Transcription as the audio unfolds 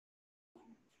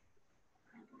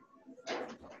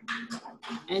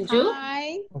And you?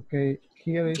 Hi. Okay,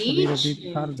 here is a little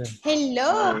bit harder.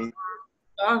 Hello. Hi.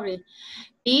 Sorry.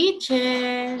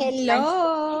 Teacher.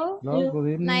 Hello. Hello, good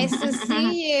evening. Nice to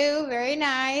see you. Very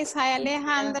nice. Hi,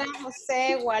 Alejandra,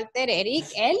 Jose, Walter, Eric,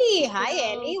 Ellie.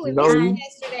 Hi, Ellie. We missed you Hello.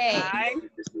 yesterday.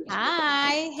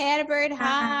 Hi, Herbert.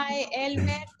 Hi,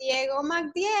 Elmer, Diego,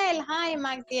 Magdiel. Hi,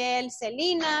 Magdiel.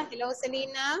 Selena. Hello,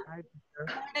 Selena. Hi, teacher.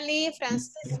 Natalie,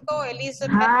 Francisco,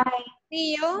 Elizabeth,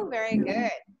 Theo. Very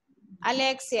good.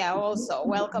 Alexia also.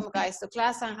 Welcome, guys, to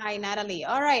class. And hi, Natalie.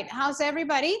 All right. How's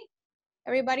everybody?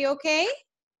 Everybody okay?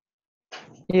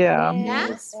 Yeah.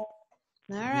 Yes. All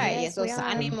right. Yes, Esos we are.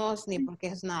 ánimos, ni porque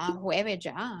es nada jueves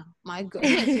ya. My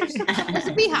goodness. You're supposed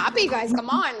to be happy, guys. Come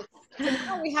on.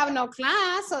 Tomorrow we have no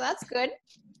class, so that's good.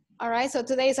 All right. So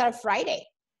today is our Friday.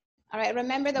 All right.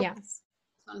 Remember that Yes.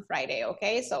 on Friday,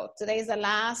 okay? So today is the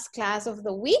last class of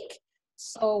the week.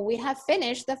 So we have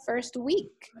finished the first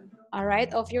week, all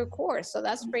right, of your course. So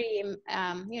that's pretty,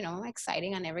 you know,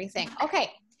 exciting and everything.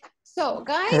 Okay. So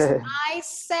guys, I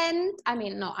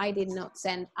did not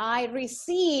send. I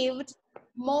received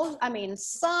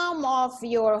some of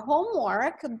your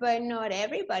homework, but not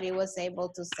everybody was able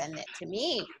to send it to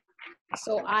me.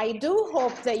 So I do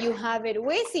hope that you have it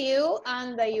with you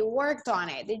and that you worked on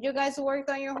it. Did you guys work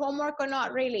on your homework or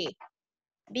not really?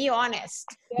 Be honest.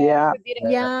 Yeah.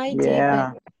 Yeah, I did.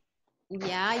 Yeah.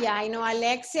 Yeah, I know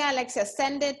Alexia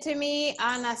sent it to me,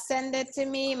 Anna sent it to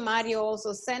me, Mario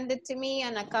also sent it to me,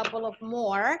 and a couple of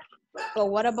more. But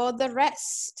what about the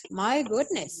rest? My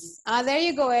goodness. There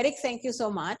you go, Eric. Thank you so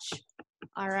much.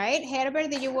 All right. Herbert,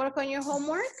 did you work on your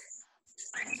homework?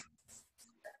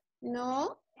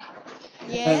 No?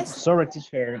 Yes? Sorry,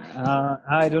 teacher.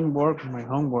 I don't work on my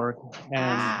homework.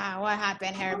 And What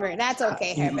happened, Herbert? That's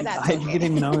okay, Herbert. That's I okay.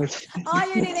 didn't know it. Oh,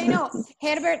 you didn't know.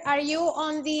 Herbert, are you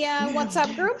on the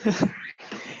WhatsApp group?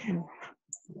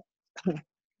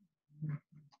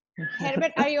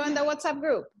 Herbert, are you on the WhatsApp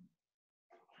group?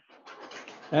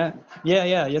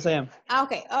 Yes, I am.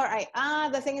 Okay, all right.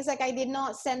 The thing is, like, I did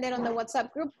not send it on the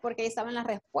WhatsApp group porque ahí estaban las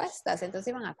respuestas,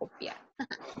 entonces iban a copiar.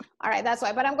 All right, that's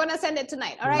why, but I'm gonna send it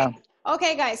tonight, all right?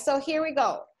 Okay, guys, so here we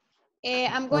go.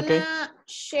 I'm gonna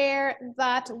share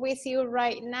that with you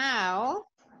right now.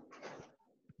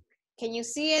 Can you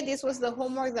see it? This was the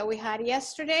homework that we had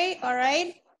yesterday, all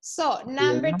right? So,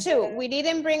 number 2, we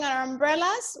didn't bring our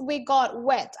umbrellas, we got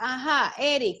wet.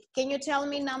 Eric, can you tell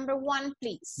me number 1,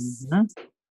 please?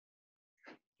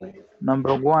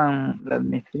 Number 1, let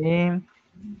me see.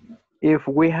 If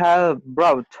we had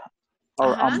brought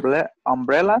our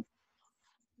umbrella,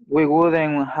 we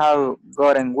wouldn't have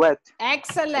gotten wet.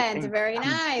 Excellent, very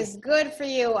nice, good for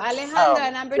you. Alejandra,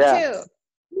 number 2.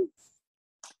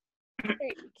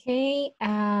 Okay.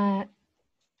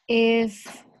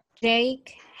 If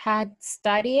Jake had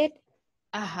studied,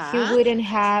 he wouldn't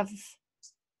have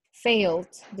failed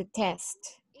the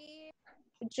test.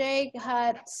 If Jake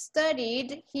had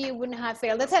studied, he wouldn't have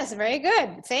failed the test. Very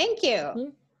good, thank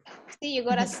you. See, you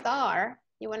got a star.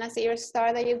 You want to see your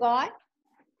star that you got?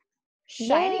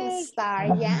 Shining Yay. star,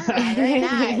 yeah, very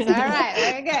nice. All right,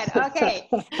 very good. Okay,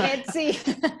 let's see.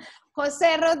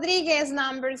 Jose Rodriguez,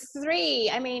 number 4.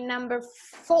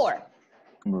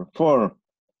 Number 4.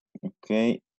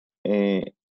 Okay.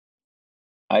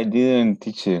 I didn't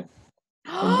teach it.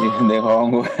 The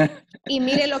homework. Y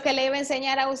mire lo que le iba a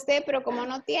enseñar a usted, pero como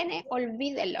no tiene,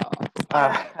 olvídelo. All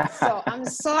right, so I'm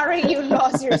sorry you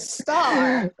lost your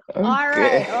star. Okay. All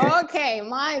right, okay,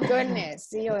 my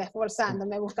goodness. Y yo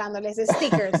esforzándome, buscándoles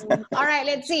stickers. All right,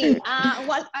 let's see.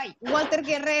 Walter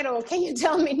Guerrero, can you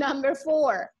tell me number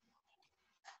 4?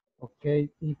 Okay,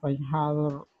 if I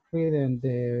had ridden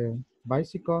the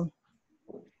bicycle,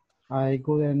 I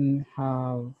wouldn't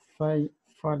have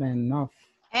fallen off.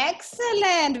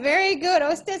 Excellent, very good.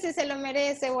 Usted sí se lo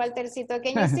merece, Waltercito.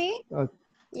 Can you see?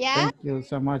 Yeah? Thank you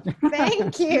so much.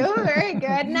 Thank you, very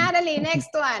good. Natalie,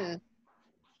 next one.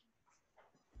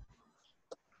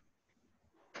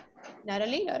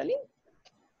 Natalie?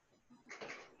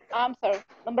 I'm sorry,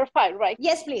 number 5, right?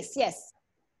 Yes, please, yes.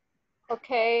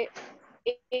 Okay,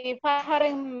 if I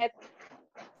hadn't met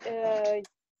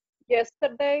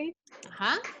yesterday,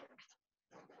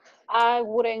 I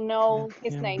wouldn't know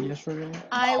his name.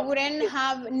 I wouldn't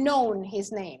have known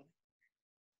his name.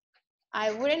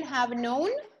 I wouldn't have known.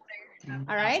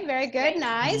 All right, very good,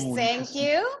 nice, thank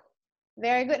you.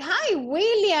 Very good. Hi,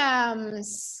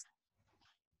 Williams.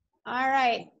 All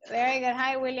right, very good.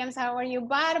 Hi, Williams, how are you?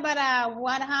 Barbara,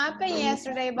 what happened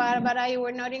yesterday, Barbara? You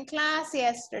were not in class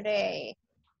yesterday.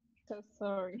 So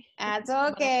sorry. That's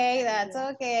okay,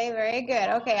 very good.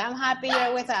 Okay, I'm happy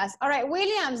you're with us. All right,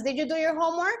 Williams, did you do your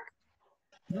homework?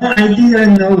 No, I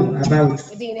didn't know about.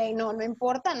 Didn't know, no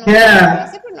importa. No,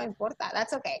 Yeah. no importa.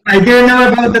 That's okay. I didn't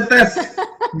know about the test.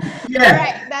 Yeah. All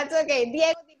right, that's okay.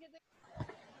 Diego,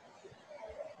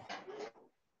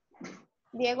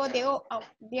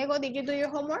 did you do your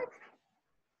homework?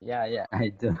 Yeah, I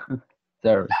do.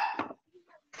 Sorry.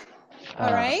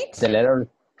 All right.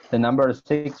 The number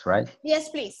 6, right? Yes,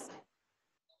 please.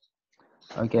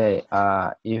 Okay,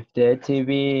 if the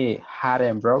TV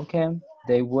hadn't broken,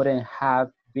 they wouldn't have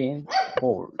been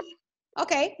bored.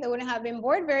 Okay, they wouldn't have been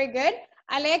bored. Very good.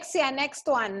 Alexia, next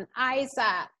one.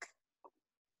 Isaac.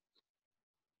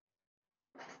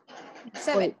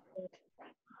 7.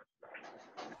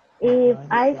 If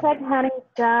Isaac hadn't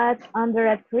sat under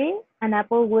a tree, an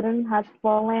apple wouldn't have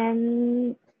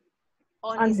fallen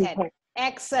on his head.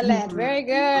 Excellent. Very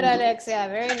good, Alexia.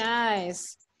 Very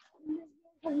nice.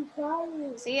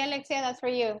 See, Alexia, that's for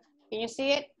you. Can you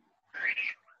see it?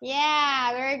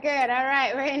 Yeah, very good. All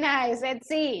right, very nice. Let's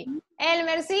see.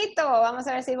 Elmercito. Vamos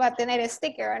a ver si va a tener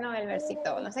sticker o no,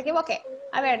 Elmercito. No se equivoque.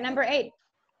 A ver, number 8.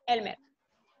 Elmer.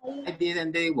 I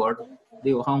didn't do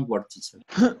homework, teacher.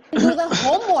 Do the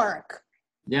homework.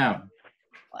 Yeah.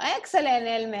 Excellent,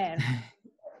 Elmer.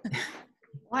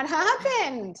 What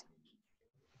happened?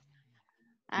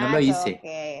 No lo hice.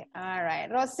 Okay. All right.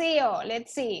 Rocio,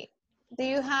 let's see. Do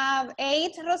you have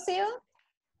 8, Rocio?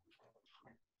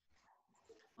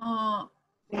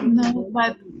 No,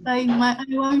 but I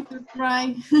want to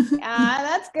try.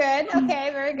 That's good. Okay,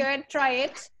 very good. Try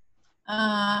it.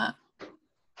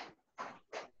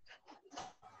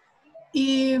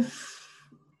 If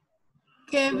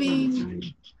Kevin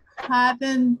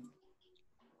hadn't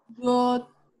got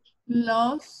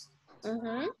lost,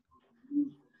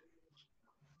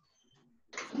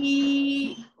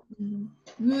 he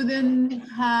wouldn't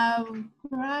have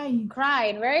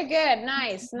cried. Very good.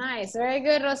 Nice. Very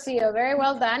good, Rocio. Very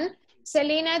well done.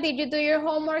 Selena, did you do your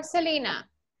homework, Selena?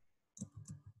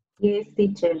 Yes,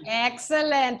 teacher.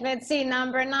 Excellent. Let's see.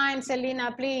 Number 9,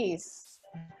 Selena, please.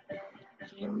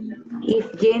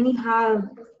 If Jenny had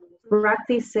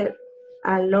practiced a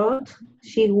lot,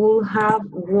 she would have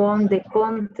won the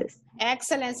contest.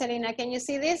 Excellent, Selena. Can you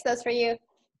see this? That's for you.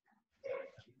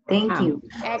 Thank you.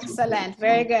 Excellent.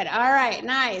 Very good. All right.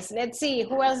 Nice. Let's see.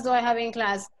 Who else do I have in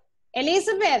class?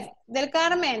 Elizabeth del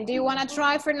Carmen, do you want to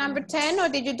try for number 10 or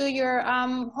did you do your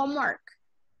homework?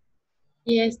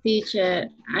 Yes, teacher.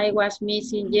 I was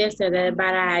missing yesterday,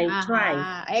 but I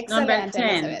tried. Excellent, Number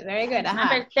 10. Elizabeth. Very good.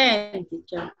 Number 10,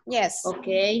 teacher. Yes.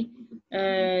 Okay.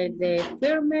 The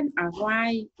firemen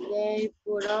arrived. They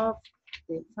put off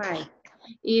the fire.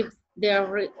 If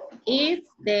the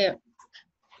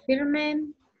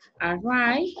firemen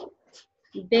arrived,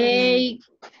 they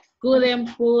couldn't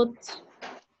put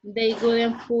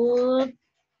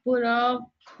off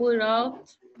the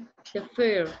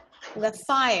fire. The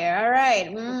fire, all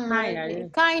right. Fire.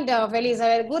 Kind of,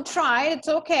 Elizabeth. Good try. It's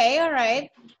okay, all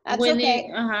right. That's okay.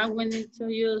 When it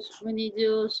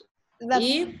use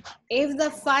if the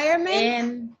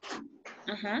fireman.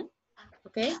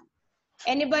 Okay.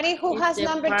 Anybody who has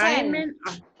number 10?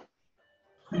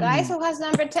 Guys, who has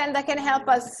number 10 that can help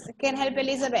us, can help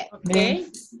Elizabeth? Okay.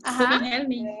 Who can help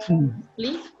me,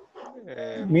 please?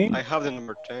 Me? I have the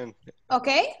number 10.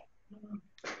 Okay.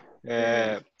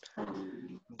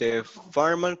 The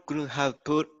fireman couldn't have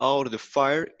put out the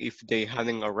fire if they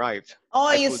hadn't arrived.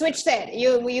 Oh, you switched it.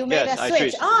 You made a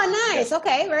switch. Oh, nice.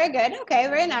 Okay, very good. Okay,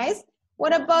 very nice.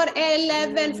 What about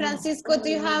 11, Francisco? Do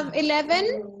you have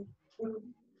 11?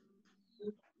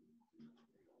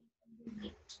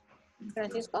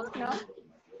 Francisco? No?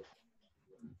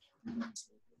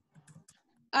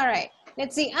 All right.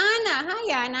 Let's see. Anna.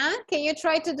 Hi, Anna. Can you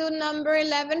try to do number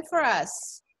 11 for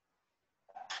us?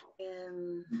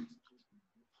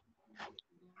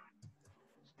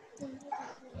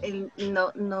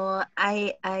 No,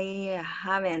 I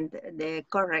haven't the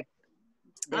correct.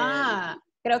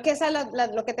 Creo que esa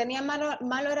lo que tenía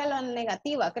malo era la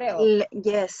negativa, creo.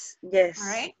 Yes. All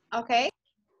right. Okay.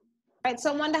 All right.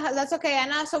 Someone that has, that's okay,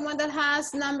 Anna. Someone that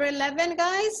has number 11,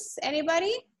 guys.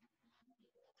 Anybody?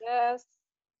 Yes.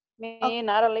 Me,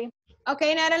 Natalie.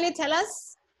 Okay, Natalie, tell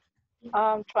us.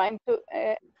 I'm trying to,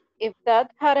 if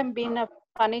that hadn't been a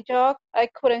funny joke, I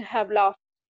couldn't have laughed.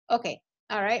 Okay.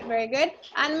 All right, very good.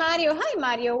 And Mario, hi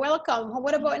Mario, welcome.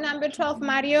 What about number 12,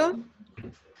 Mario?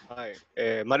 Hi,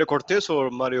 Mario Cortez or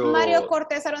Mario? Mario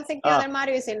Cortez, I don't think the other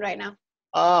Mario is in right now.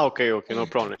 Okay, no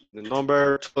problem. The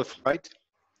number 12, right?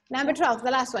 Number 12,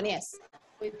 the last one, yes.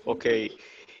 Okay,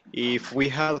 if we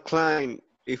have cleaned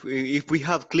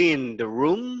the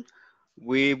room,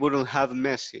 we wouldn't have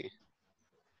messy.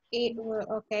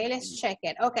 Okay, let's check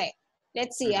it. Okay,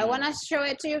 Let's see. I want to show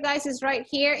it to you guys. It's right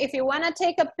here. If you want to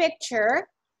take a picture,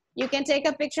 you can take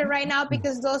a picture right now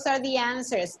because those are the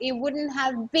answers. It wouldn't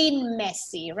have been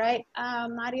messy, right,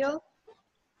 Mario?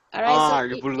 All right.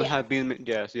 So it wouldn't have been,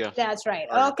 yes. That's right.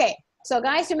 Right. Okay. So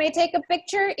guys, you may take a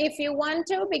picture if you want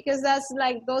to, because that's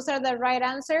like, those are the right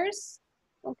answers.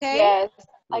 Okay. Yes,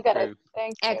 I got it.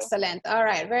 Thank you. Excellent. All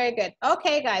right. Very good.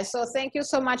 Okay, guys. So thank you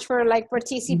so much for like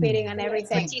participating and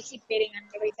everything.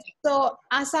 So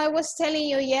as I was telling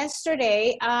you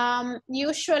yesterday,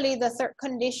 usually the third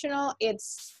conditional,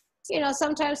 it's, you know,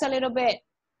 sometimes a little bit,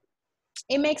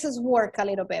 it makes us work a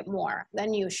little bit more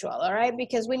than usual. All right.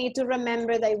 Because we need to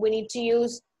remember that we need to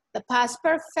use the past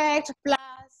perfect plus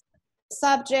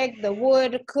subject, the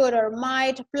would, could, or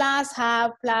might, plus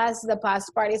have, plus the past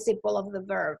participle of the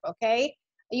verb. Okay.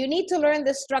 You need to learn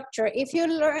the structure. If you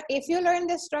learn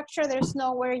the structure, there's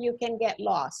nowhere you can get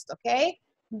lost. Okay.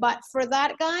 But for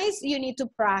that, guys, you need to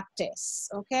practice.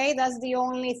 Okay. That's the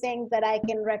only thing that I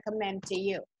can recommend to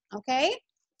you. Okay.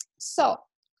 So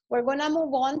we're going to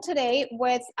move on today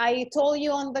with, I told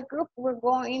you on the group, we're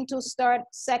going to start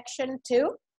section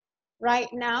 2 right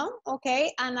now,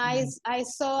 okay? And I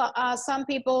saw some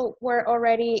people were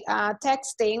already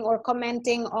texting or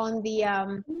commenting on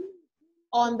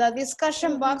the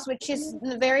discussion box, which is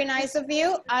very nice of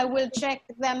you. I will check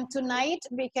them tonight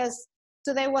because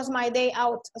today was my day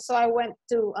out. So I went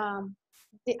to,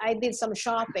 I did some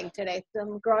shopping today,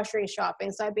 some grocery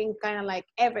shopping. So I've been kind of like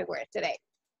everywhere today.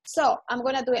 So I'm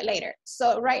gonna do it later.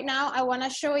 So right now I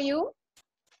wanna show you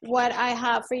what I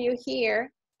have for you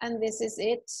here. And this is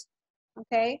it,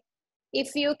 okay?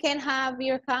 If you can have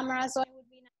your cameras on, it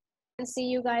would be nice to see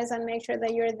you guys and make sure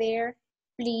that you're there,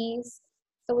 please,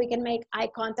 so we can make eye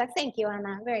contact. Thank you,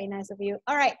 Anna, very nice of you.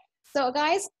 All right, so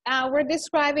guys, we're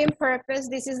describing purpose.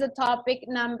 This is the topic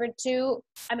number 2.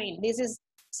 I mean, this is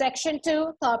section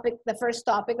 2 topic, the first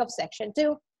topic of section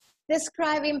 2.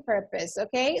 Describing purpose,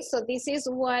 okay? So this is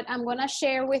what I'm gonna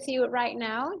share with you right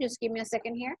now. Just give me a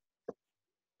second here.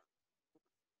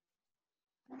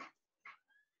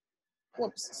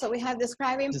 Whoops, so we have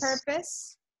describing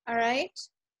purpose, all right?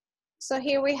 So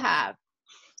here we have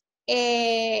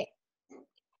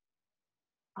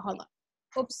hold on,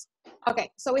 oops. Okay,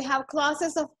 so we have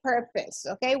clauses of purpose,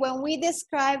 okay? When we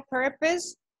describe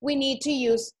purpose, we need to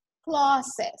use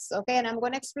clauses, okay? And I'm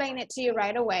gonna explain it to you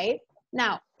right away.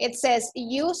 Now, it says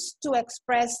used to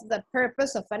express the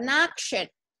purpose of an action.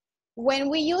 When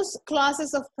we use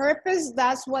clauses of purpose,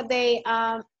 that's what they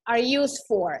are used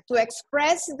for, to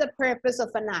express the purpose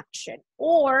of an action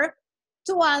or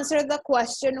to answer the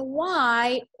question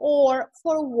why or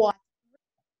for what,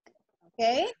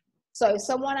 okay? So if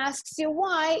someone asks you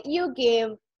why, you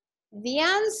give the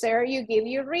answer, you give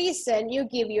your reason, you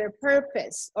give your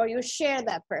purpose, or you share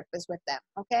that purpose with them,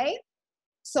 okay?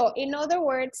 So in other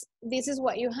words, this is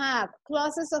what you have.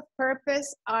 Clauses of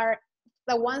purpose are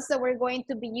the ones that we're going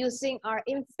to be using are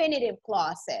infinitive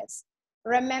clauses.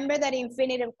 Remember that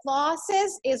infinitive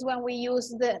clauses is when we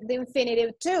use the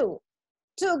infinitive to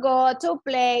go, to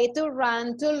play, to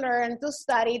run, to learn, to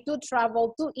study, to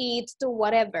travel, to eat, to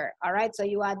whatever. All right, so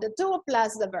you add the to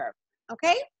plus the verb,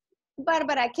 okay?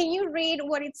 Barbara, can you read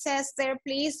what it says there,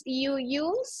 please? You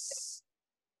use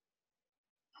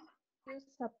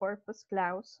a purpose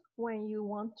clause when you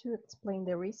want to explain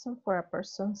the reason for a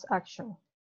person's action.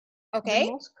 Okay.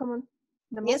 The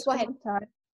most common type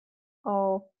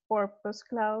of purpose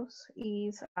clause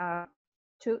is a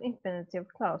to infinitive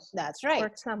clause. That's right.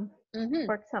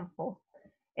 For example,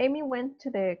 Amy went to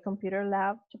the computer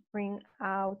lab to print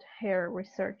out her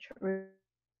research.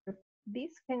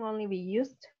 This can only be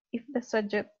used if the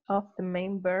subject of the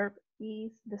main verb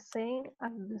is the same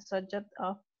as the subject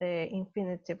of the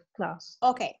infinitive clause.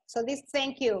 Okay, so this,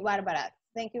 thank you, Barbara.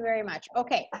 Thank you very much.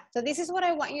 Okay, so this is what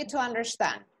I want you to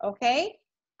understand, okay?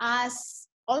 As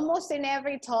almost in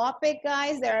every topic,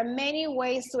 guys, there are many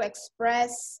ways to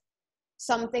express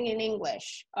something in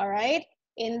English, all right?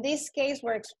 In this case,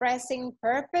 we're expressing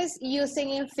purpose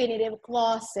using infinitive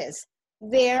clauses.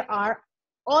 There are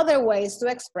other ways to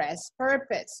express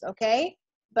purpose, okay?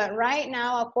 But right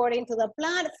now, according to the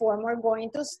platform, we're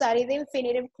going to study the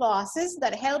infinitive clauses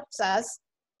that helps us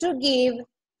to give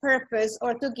purpose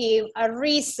or to give a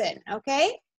reason,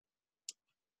 okay?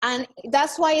 And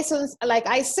that's why it's like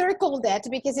I circled it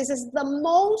because this is the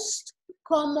most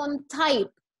common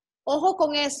type. Ojo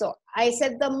con eso. I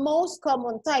said the most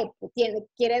common type.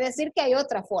 Quiere decir que hay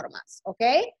otras formas,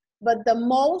 okay? But the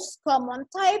most common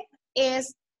type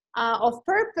is of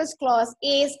purpose clause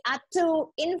is a to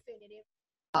infinitive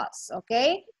clause,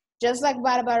 okay? Just like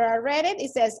Barbara read it,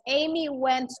 it says Amy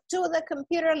went to the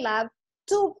computer lab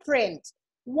to print.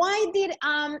 Why did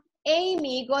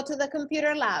Amy go to the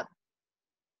computer lab?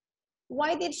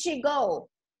 Why did she go?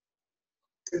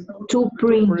 To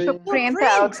print. To print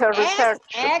out her research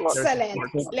report. Excellent.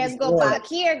 Let's go back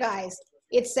here, guys.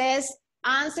 It says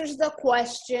answers the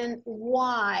question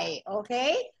why,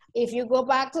 okay? If you go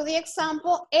back to the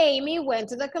example, Amy went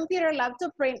to the computer lab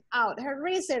to print out her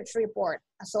research report.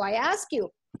 So I ask you,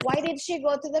 why did she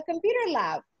go to the computer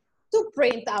lab? To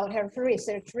print out her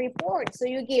research report. So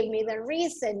you give me the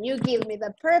reason, you give me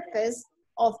the purpose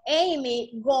of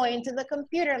Amy going to the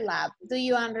computer lab. Do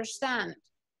you understand?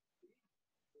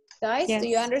 Guys, Yes. do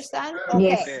you understand? Okay,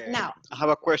 Yes. now. I have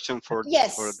a question for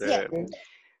the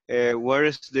where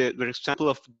is the example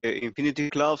of the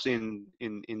infinitive clause in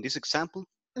this example?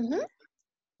 Mm-hmm.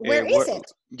 Where is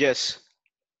it? Yes.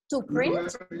 To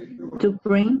print? To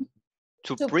print.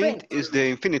 To print is the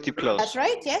infinitive clause. That's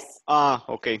right, yes. Ah,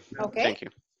 okay. Okay. Thank you.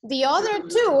 The other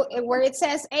two, where it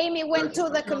says Amy went to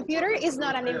the computer, is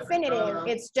not an infinitive.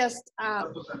 It's just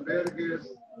the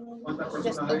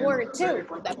word to,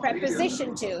 the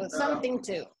preposition to, something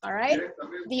to, all right?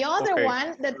 The other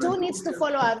one, the to needs to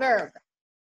follow a verb.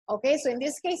 Okay, so in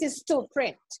this case, it's to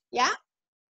print, yeah?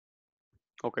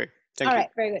 Okay, thank you. All right,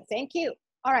 very good, thank you.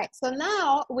 All right, so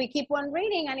now we keep on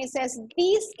reading and it says,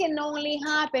 this can only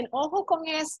happen, ojo con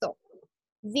esto.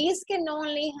 This can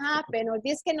only happen or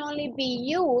this can only be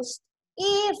used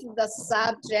if the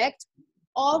subject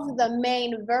of the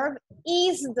main verb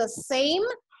is the same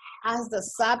as the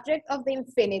subject of the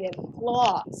infinitive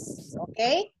clause,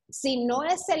 ¿ok? Si no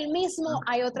es el mismo,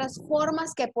 hay otras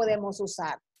formas que podemos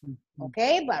usar,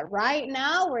 ¿ok? But right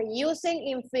now, we're using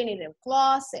infinitive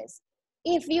clauses.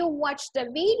 If you watched the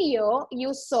video,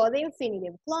 you saw the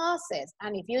infinitive clauses.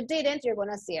 And if you didn't, you're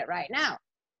going to see it right now.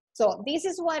 So this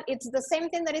is what, it's the same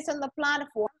thing that is on the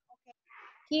platform. Okay.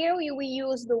 Here we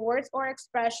use the words or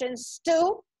expressions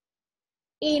to,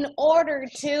 in order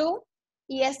to,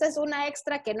 y esta es una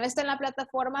extra que no está en la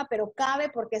plataforma, pero cabe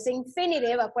porque es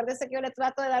infinitive. Acuérdese que yo le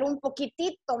trato de dar un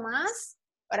poquitito más,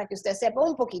 para que usted sepa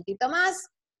un poquitito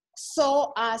más.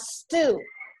 So as to,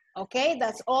 okay,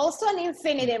 that's also an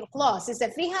infinitive clause. Si se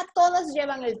fija, todas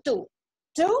llevan el to.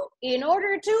 To, in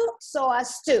order to, so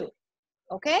as to,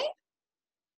 okay?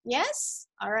 Yes?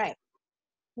 All right.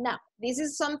 Now, this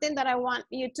is something that I want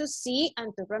you to see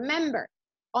and to remember.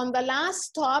 On the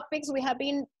last topics, we have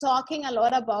been talking a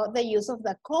lot about the use of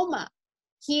the comma.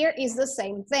 Here is the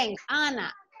same thing.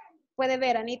 Ana, ¿puede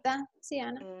ver, Anita? Sí,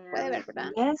 Ana, ¿puede ver,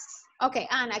 verdad? Yes. Okay,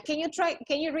 Ana, can you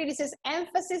read? It says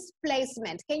emphasis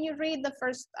placement. Can you read the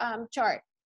first chart?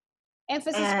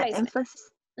 Emphasis placement.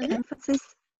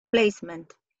 Emphasis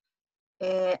placement.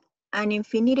 An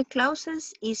infinitive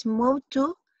clauses is moved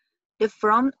to the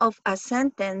front of a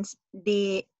sentence.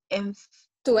 To emphasize.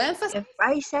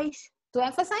 To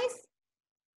emphasize?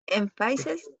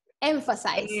 Emphasize.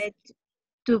 Emphasize.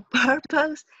 To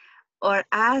purpose or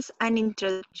as an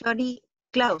introductory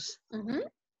clause.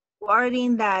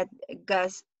 Wording that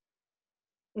goes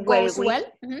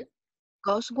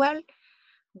well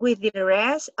with the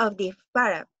rest of the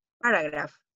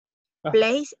paragraph.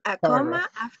 Place a comma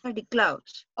after the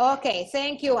clause. Okay,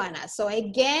 thank you, Anna. So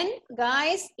again,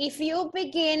 guys, if you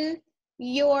begin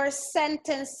your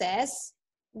sentences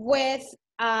with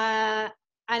an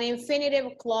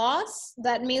infinitive clause,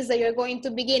 that means that you're going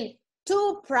to begin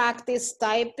to practice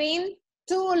typing,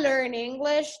 to learn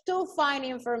English, to find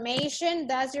information.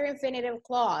 That's your infinitive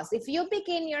clause. If you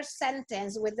begin your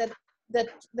sentence with the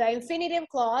infinitive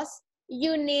clause,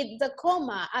 you need the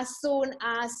comma as soon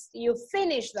as you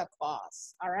finish the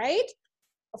clause, all right?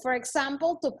 For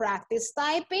example, to practice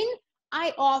typing,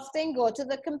 I often go to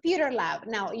the computer lab.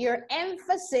 Now, your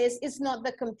emphasis is not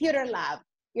the computer lab.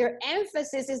 Your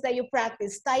emphasis is that you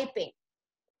practice typing.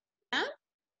 Yeah?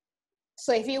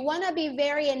 So if you want to be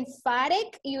very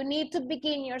emphatic, you need to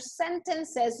begin your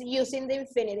sentences using the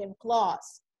infinitive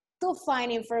clause. To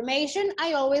find information,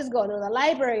 I always go to the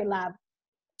library lab.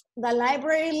 The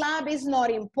library lab is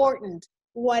not important.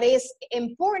 What is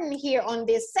important here on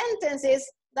this sentence is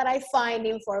that I find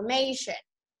information,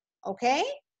 okay?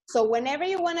 So whenever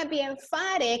you want to be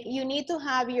emphatic, you need to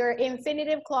have your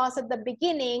infinitive clause at the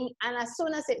beginning, and as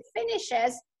soon as it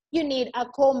finishes, you need a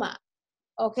comma,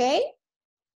 okay?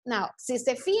 Now, si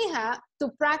se fija,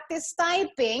 to practice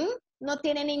typing no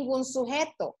tiene ningún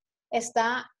sujeto.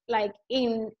 Está like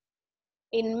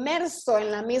inmerso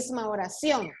en la misma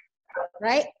oración.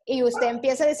 Right? Y usted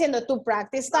empieza diciendo, to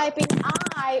practice typing,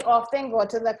 I often go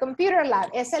to the computer lab.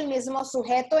 Es el mismo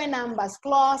sujeto en ambas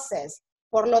clauses.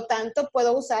 Por lo tanto,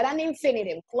 puedo usar an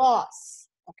infinitive clause.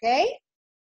 Okay?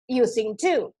 Using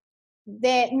to.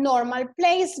 The normal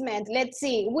placement. Let's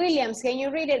see. Williams, can you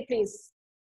read it, please?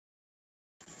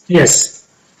 Yes.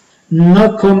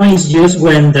 No comma is used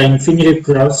when the infinitive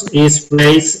clause is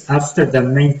placed after the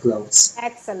main clause.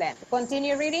 Excellent.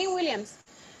 Continue reading, Williams.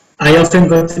 I often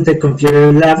go to the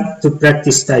computer lab to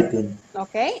practice typing.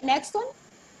 Okay, next one.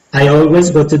 I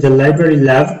always go to the library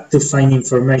lab to find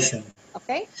information.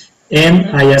 Okay. And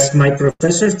I ask my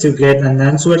professor to get an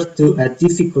answer to a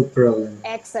difficult problem.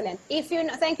 Excellent.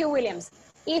 Thank you, Williams.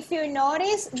 If you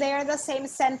notice, they're the same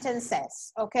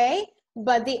sentences, okay?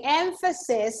 But the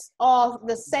emphasis of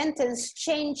the sentence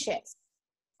changes,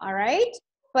 all right?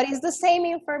 But it's the same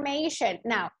information.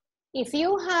 Now, if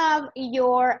you have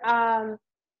your,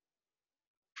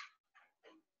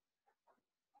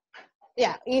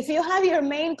 if you have your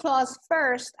main clause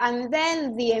first and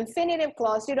then the infinitive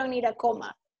clause, you don't need a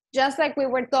comma. Just like we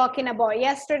were talking about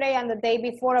yesterday and the day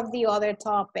before of the other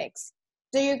topics.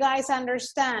 Do you guys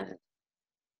understand?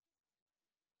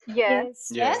 Yes.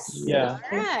 Yes? Yeah.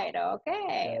 All right,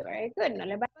 okay, very good. No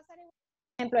le va a pasar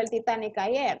ejemplo el Titanic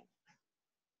ayer.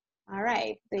 All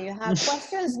right, do you have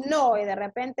questions? No, y de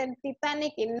repente el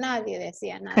Titanic y nadie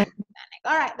decía nada del Titanic.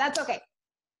 All right, that's okay.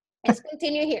 Let's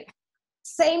continue here.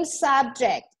 Same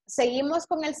subject. Seguimos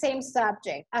con el same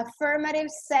subject. Affirmative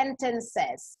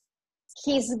sentences.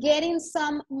 He's getting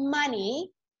some money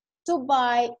to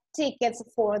buy tickets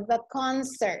for the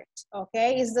concert.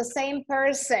 Okay, it's the same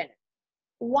person.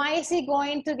 Why is he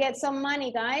going to get some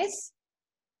money, guys?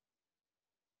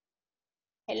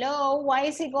 Hello, why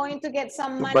is he going to get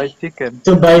some money? To buy tickets.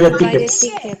 To buy the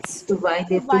tickets. To buy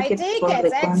the tickets for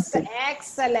the concert.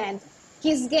 Excellent.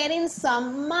 He's getting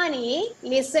some money,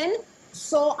 listen,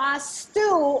 so as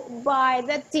to buy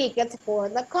the tickets for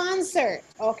the concert,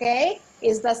 okay?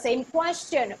 It's the same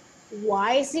question.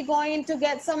 Why is he going to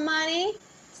get some money?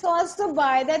 So as to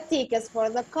buy the tickets for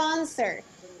the concert.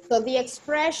 So the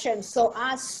expression, so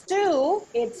as to,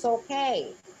 it's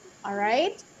okay, all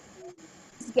right?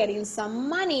 He's getting some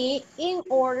money in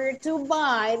order to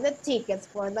buy the tickets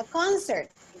for the concert.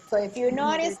 So if you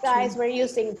notice, guys, we're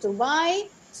using to buy,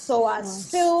 so as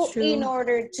to, in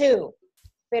order to.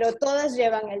 Pero todas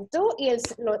llevan el to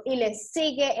y le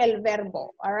sigue el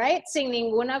verbo, all right? Sin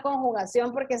ninguna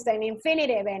conjugación porque está en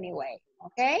infinitive anyway,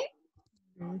 okay?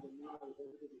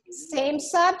 Same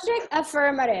subject,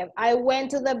 affirmative. I went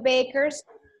to the baker's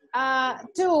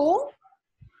to,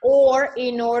 or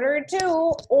in order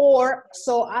to, or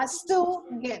so as to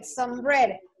get some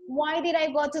bread. Why did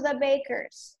I go to the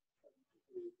baker's?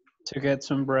 To get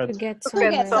some bread. To get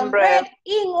some bread.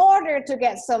 In order to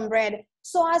get some bread.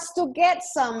 So as to get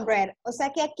some bread. O sea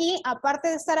que aquí, aparte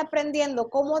de estar aprendiendo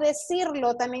cómo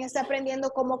decirlo, también está aprendiendo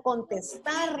cómo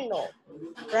contestarlo.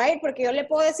 Right? Porque yo le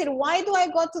puedo decir, why did I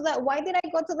go to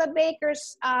the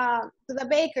baker's,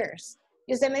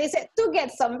 Y usted me dice, to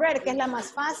get some bread, que es la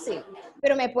más fácil.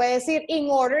 Pero me puede decir, in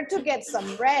order to get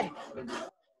some bread.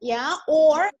 Yeah?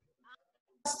 Or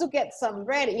to get some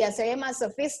bread. Y sería más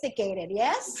sophisticated,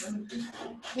 yes?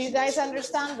 Do you guys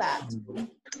understand that?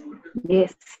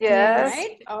 Yes. Yes.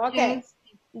 Right? Okay. Yes.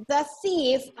 The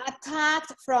thief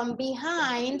attacked from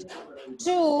behind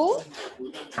to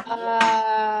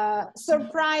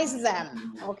surprise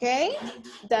them, okay?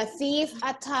 The thief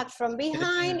attacked from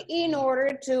behind in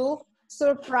order to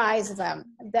surprise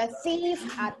them. The thief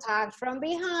attacked from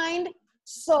behind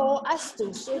so as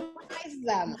to surprise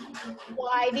them.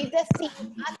 Why did the thief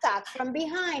attack from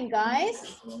behind,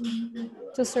 guys?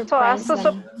 To surprise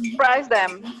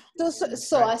them.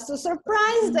 So as to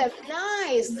surprise them.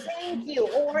 Nice, thank you.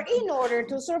 Or in order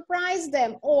to surprise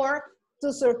them, or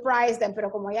to surprise them. Pero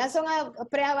como ya son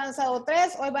pre-avanzado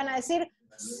 3, hoy van a decir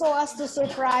so as to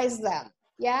surprise them.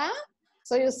 ¿Ya?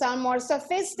 So you sound more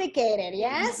sophisticated,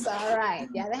 yes? All right.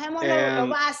 Ya dejemos lo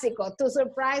básico. To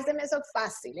surprise them, eso es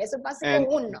fácil. Eso es básico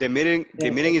 1. The meaning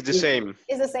is the same.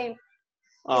 It's the same.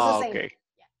 Oh, okay.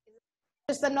 Yeah.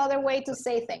 Just another way to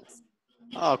say things.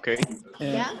 Okay.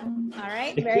 Yeah. All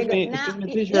right. Very good. Now,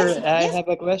 teacher, I have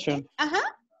a question.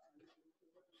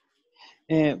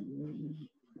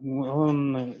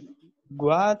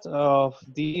 What of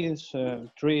these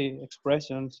 3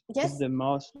 expressions is the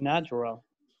most natural?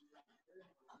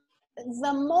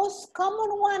 The most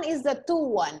common one is the to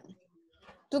one.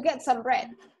 To get some bread.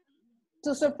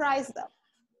 To surprise them.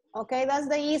 Okay, that's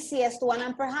the easiest one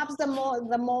and perhaps the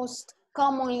most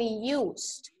commonly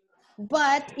used.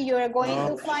 But you're going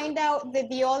to find out that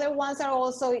the other ones are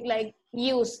also like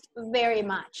used very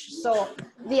much. So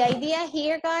the idea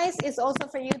here, guys, is also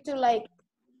for you to like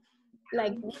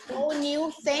know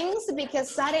new things,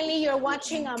 because suddenly you're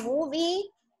watching a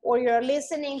movie or you're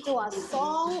listening to a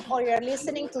song or you're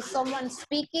listening to someone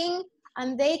speaking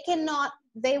and they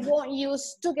won't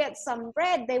use to get some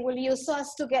bread. They will use so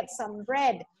as to get some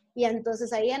bread. Y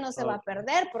entonces ahí ya no se va a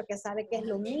perder porque sabe que es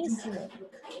lo mismo.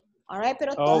 All right,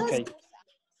 pero todas. Okay.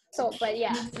 So, but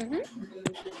yeah.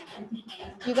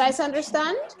 You guys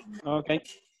understand? Okay.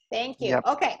 Thank you. Yep.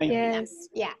 Okay. Yes.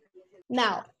 Yeah.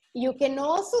 Now, you can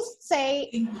also say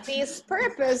this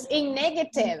purpose in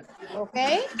negative,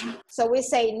 okay? So we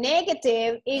say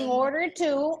negative in order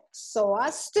to, so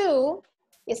as to.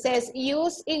 It says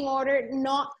use in order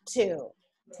not to.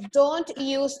 Don't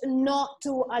use not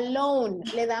to alone.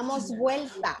 Le damos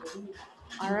vuelta.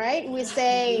 All right, we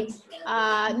say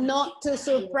not to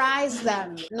surprise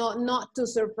them, not to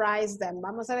surprise them.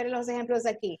 Vamos a ver los ejemplos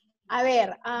aquí. A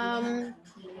ver,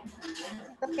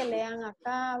 que lean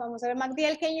acá. Vamos a ver,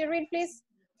 Magdiel, can you read, please?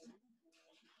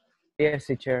 Yes,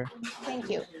 teacher. Thank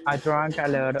you. I drank a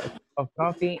lot of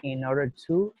coffee in order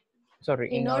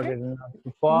not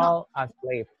to fall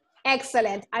asleep.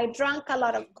 Excellent. I drank a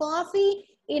lot of coffee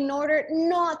in order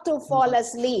not to fall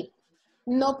asleep.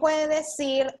 No puede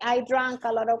decir, I drank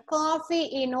a lot of coffee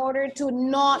in order to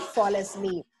not fall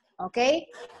asleep. ¿Ok?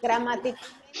 Gramática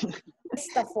de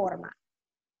esta forma.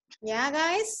 ¿Ya,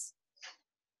 guys?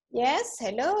 Yes,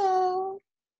 hello.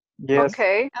 Yes.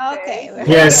 Okay. Okay.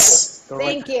 Yes.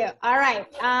 Thank you. All right.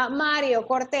 Mario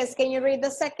Cortez, can you read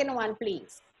the second one,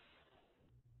 please?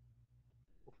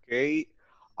 Okay.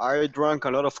 I drank a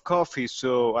lot of coffee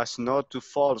so as not to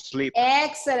fall asleep.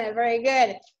 Excellent. Very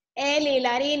good. Eli,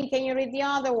 Larin, can you read the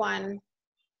other one?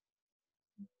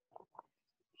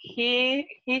 He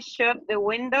shut the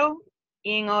window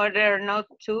in order not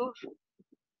to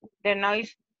the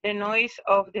noise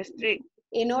of the street.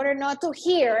 In order not to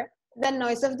hear the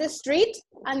noise of the street,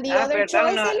 and the other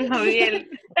choice. No vi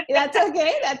That's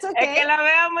okay. That's okay. Es que la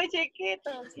veo muy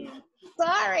chiquito. Sí.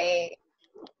 Sorry.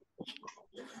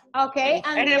 Okay,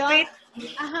 and the other.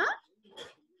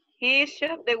 He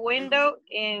shut the window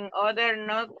in order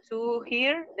not to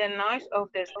hear the noise of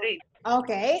the street.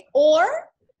 Okay, or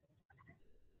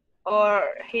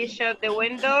he shut the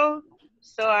window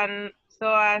so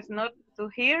as not to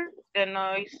hear the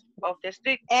noise of the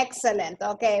street. Excellent.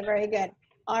 Okay, very good.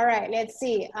 All right, let's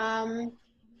see.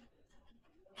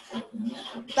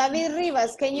 David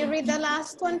Rivas, can you read the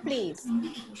last one, please?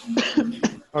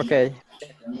 Okay.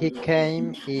 He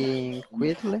came in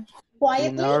quietly.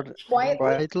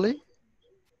 Quietly.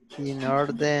 In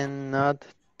order not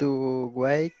to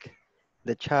wake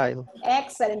the child.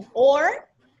 Excellent.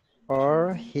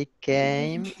 Or he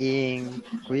came in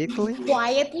quietly.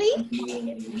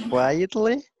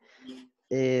 Quietly.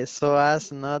 So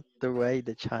as not to wake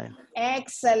the child.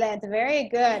 Excellent. Very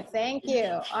good. Thank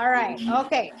you. All right.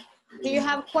 Okay. Do you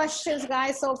have questions,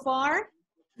 guys, so far?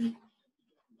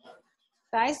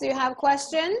 Guys, do you have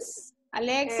questions?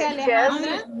 Alexia,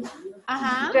 Alejandra?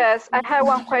 Yes. Yes, I have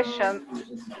one question.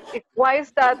 Why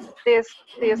is that this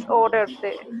order,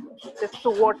 this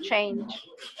two word change?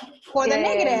 For the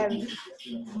negative.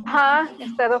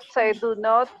 Instead of say do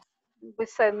not, we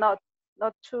say not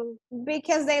to.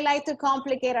 Because they like to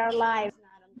complicate our lives.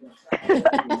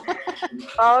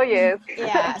 Oh, yes.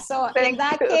 Yeah, so in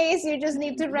that case, you just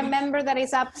need to remember that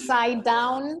it's upside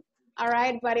down, all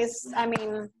right? But it's, I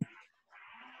mean,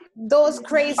 those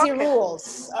crazy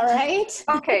rules, all right?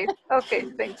 Okay,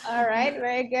 thanks. All right,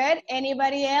 very good.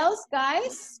 Anybody else,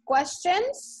 guys?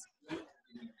 Questions?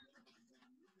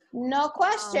 No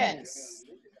questions.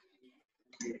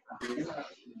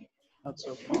 Not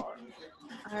so far.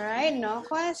 All right, no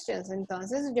questions.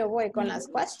 Entonces yo voy con las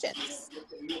questions.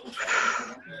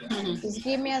 Just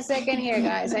give me a second here,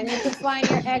 guys. I need to find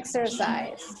your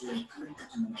exercise.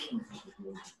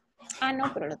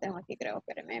 No, pero lo tengo aquí, creo.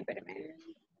 Espérame.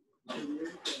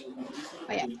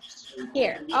 Oh, yeah.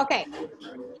 Here, okay.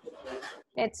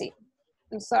 Let's see.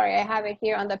 I'm sorry, I have it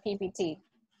here on the PPT.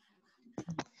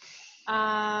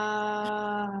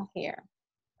 Here.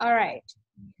 All right.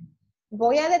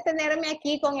 Voy a detenerme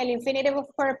aquí con el infinitive of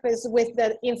purpose with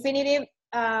the infinitive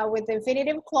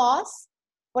clause,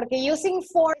 porque using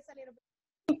for is a little bit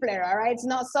simpler, all right? It's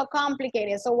not so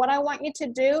complicated. So what I want you to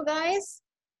do, guys,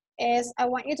 is I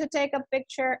want you to take a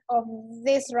picture of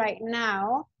this right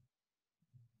now.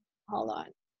 Hold on.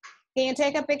 Can you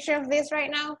take a picture of this right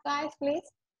now, guys, please?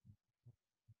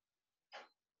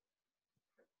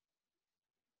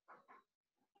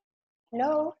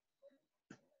 Hello?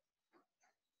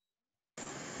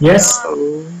 Yes.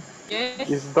 Yes.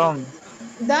 It's done.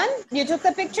 Done? You took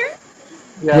the picture?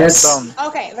 Yes. Done.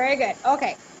 Okay, very good.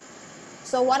 Okay.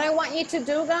 So what I want you to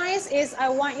do, guys, is I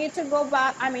want you to go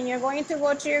back. I mean, you're going to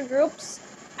go to your groups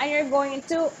and you're going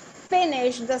to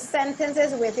finish the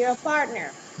sentences with your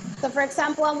partner. So for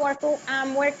example,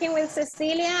 I'm working with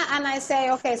Cecilia and I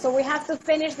say, okay, so we have to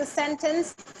finish the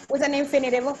sentence with an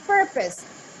infinitive of purpose.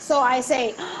 So I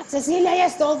say, Cecilia, you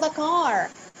stole the car.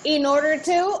 In order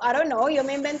to, I don't know, yo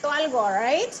me invento algo,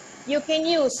 right? You can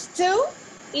use to,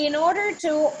 in order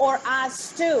to, or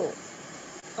as to.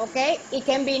 Okay? It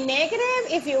can be negative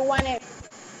if you want it.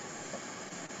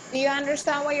 Do you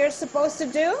understand what you're supposed to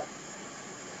do?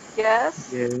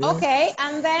 Yes. Okay,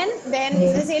 and then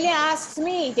Cecilia asks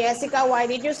me, Jessica, why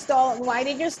did you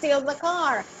steal the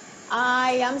car?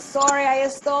 I am sorry, I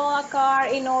stole a car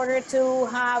in order to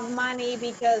have money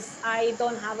because I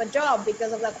don't have a job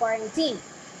because of the quarantine.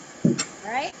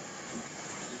 Right?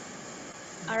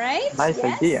 All right? Nice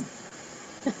idea.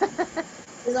 Yes?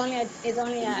 It's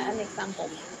only an example.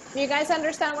 Do you guys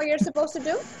understand what you're supposed to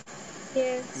do?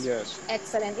 Yes. Yes.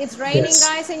 Excellent. It's raining, Yes.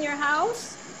 guys, in your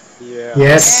house? Yeah.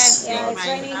 Yes. Yeah, it's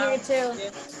raining here too.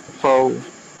 So,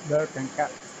 Dog and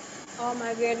cat. Oh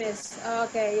my goodness.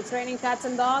 Okay, it's raining cats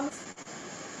and dogs.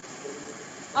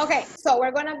 Okay, so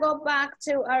we're gonna go back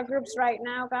to our groups right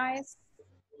now, guys.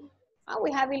 Oh,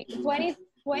 we have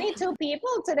 22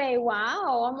 people today. Wow,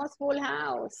 almost full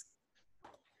house.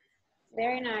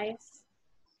 Very nice.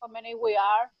 How many we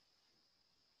are?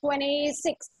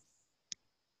 26.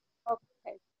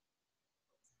 Okay.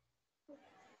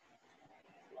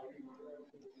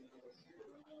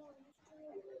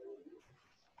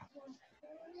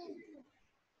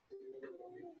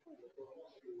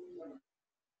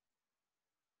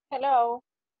 Hello.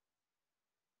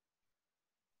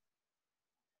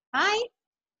 Hi.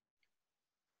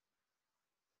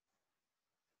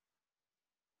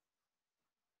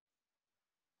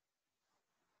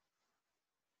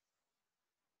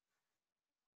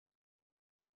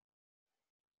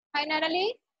 Hi,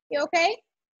 Natalie. You okay?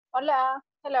 Hola.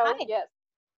 Hello. Hi. Yes.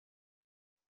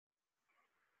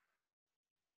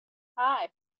 Hi.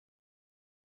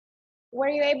 Were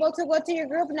you able to go to your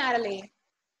group, Natalie?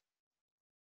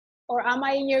 Or am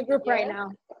I in your group right Yes. now?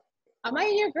 Am I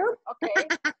in your group? Okay.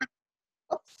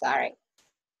 Oops, sorry.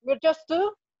 We're just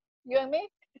two? You and me?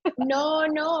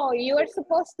 No. You are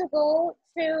supposed to go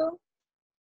to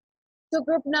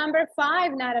group number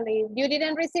 5, Natalie. You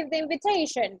didn't receive the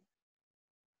invitation.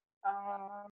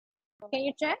 Can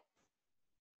you check?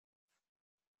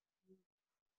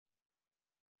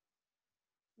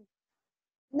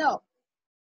 No.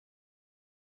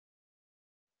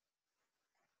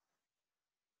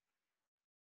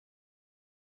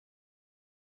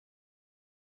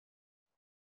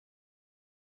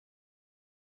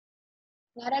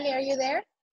 Natalie, are you there?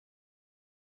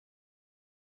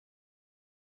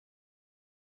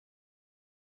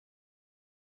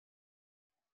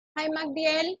 Hi,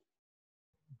 Magdiel.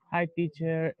 Hi,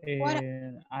 teacher. What?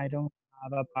 I don't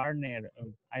have a partner.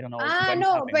 I don't know what is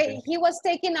No, but happening. he was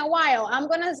taking a while. I'm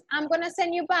gonna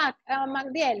send you back,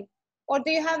 Magdiel. Or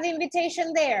do you have the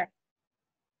invitation there?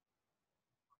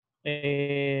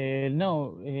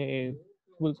 No.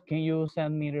 Can you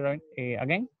send me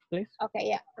again, please? Okay,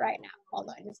 yeah, right now. Hold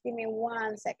on, just give me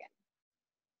 1 second.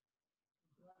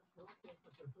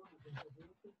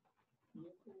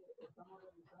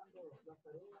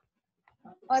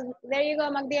 Oh, there you go,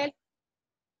 Magdiel.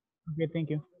 Okay, thank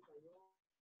you.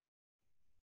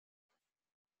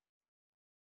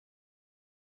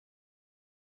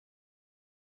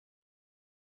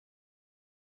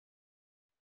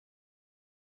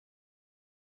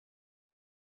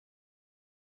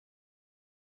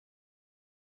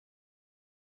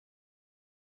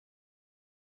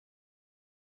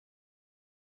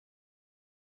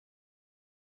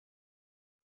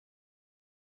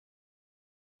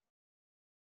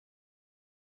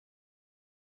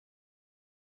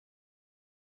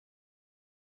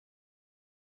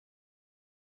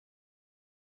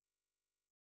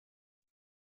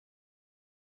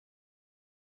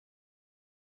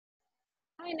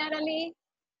 Hi, Natalie.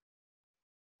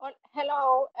 Oh,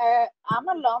 hello. I'm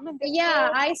alone in this Yeah,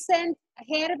 group. I sent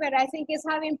Herbert. I think he's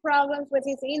having problems with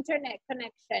his internet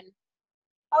connection.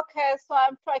 Okay, so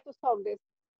I'm trying to solve this.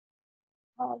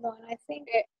 Hold on, I think.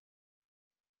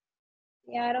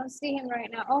 Yeah, I don't see him right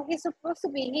now. Oh, he's supposed to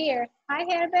be here. Hi,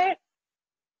 Herbert.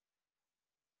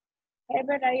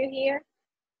 Herbert, are you here?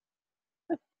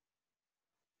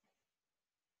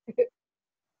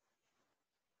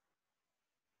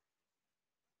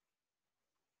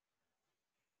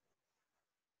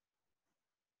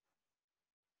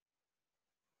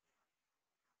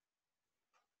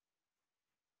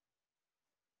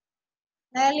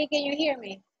 Natalie, can you hear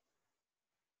me?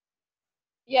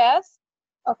 Yes.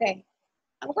 Okay.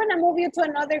 I'm going to move you to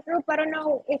another group. I don't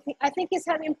know if I think he's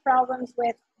having problems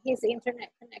with his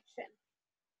internet connection.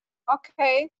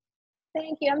 Okay.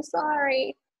 Thank you. I'm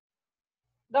sorry.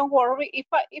 Don't worry.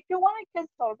 If you want, I can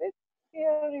solve it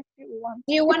here if you want.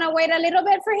 Do you want to wait a little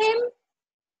bit for him?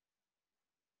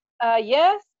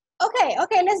 Yes.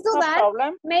 Okay, let's do No that.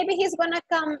 problem. Maybe he's gonna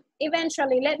come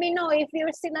eventually. Let me know if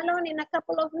you're still alone in a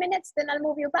couple of minutes, then I'll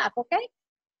move you back, okay?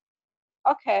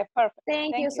 Okay, perfect.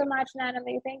 Thank you so much,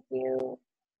 Natalie. Thank you.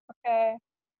 Okay.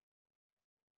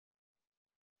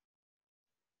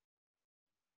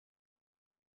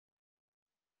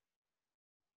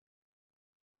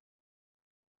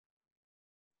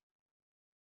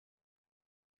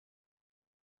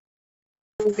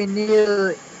 We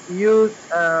need use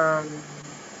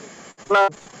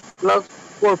plus plus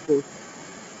purpose.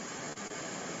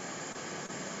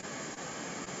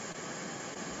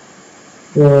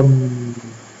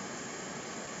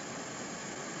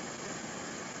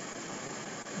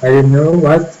 I don't know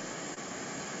what.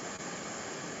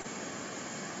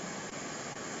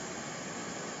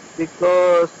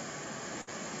 Because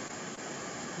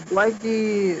why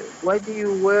do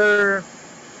you wear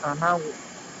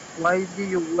why do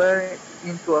you wear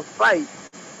into a fight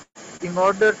in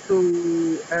order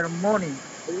to earn money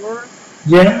or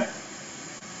Yeah,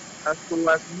 as to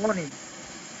last money?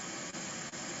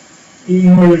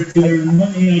 in order to I, earn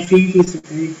money, I think it's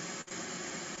okay.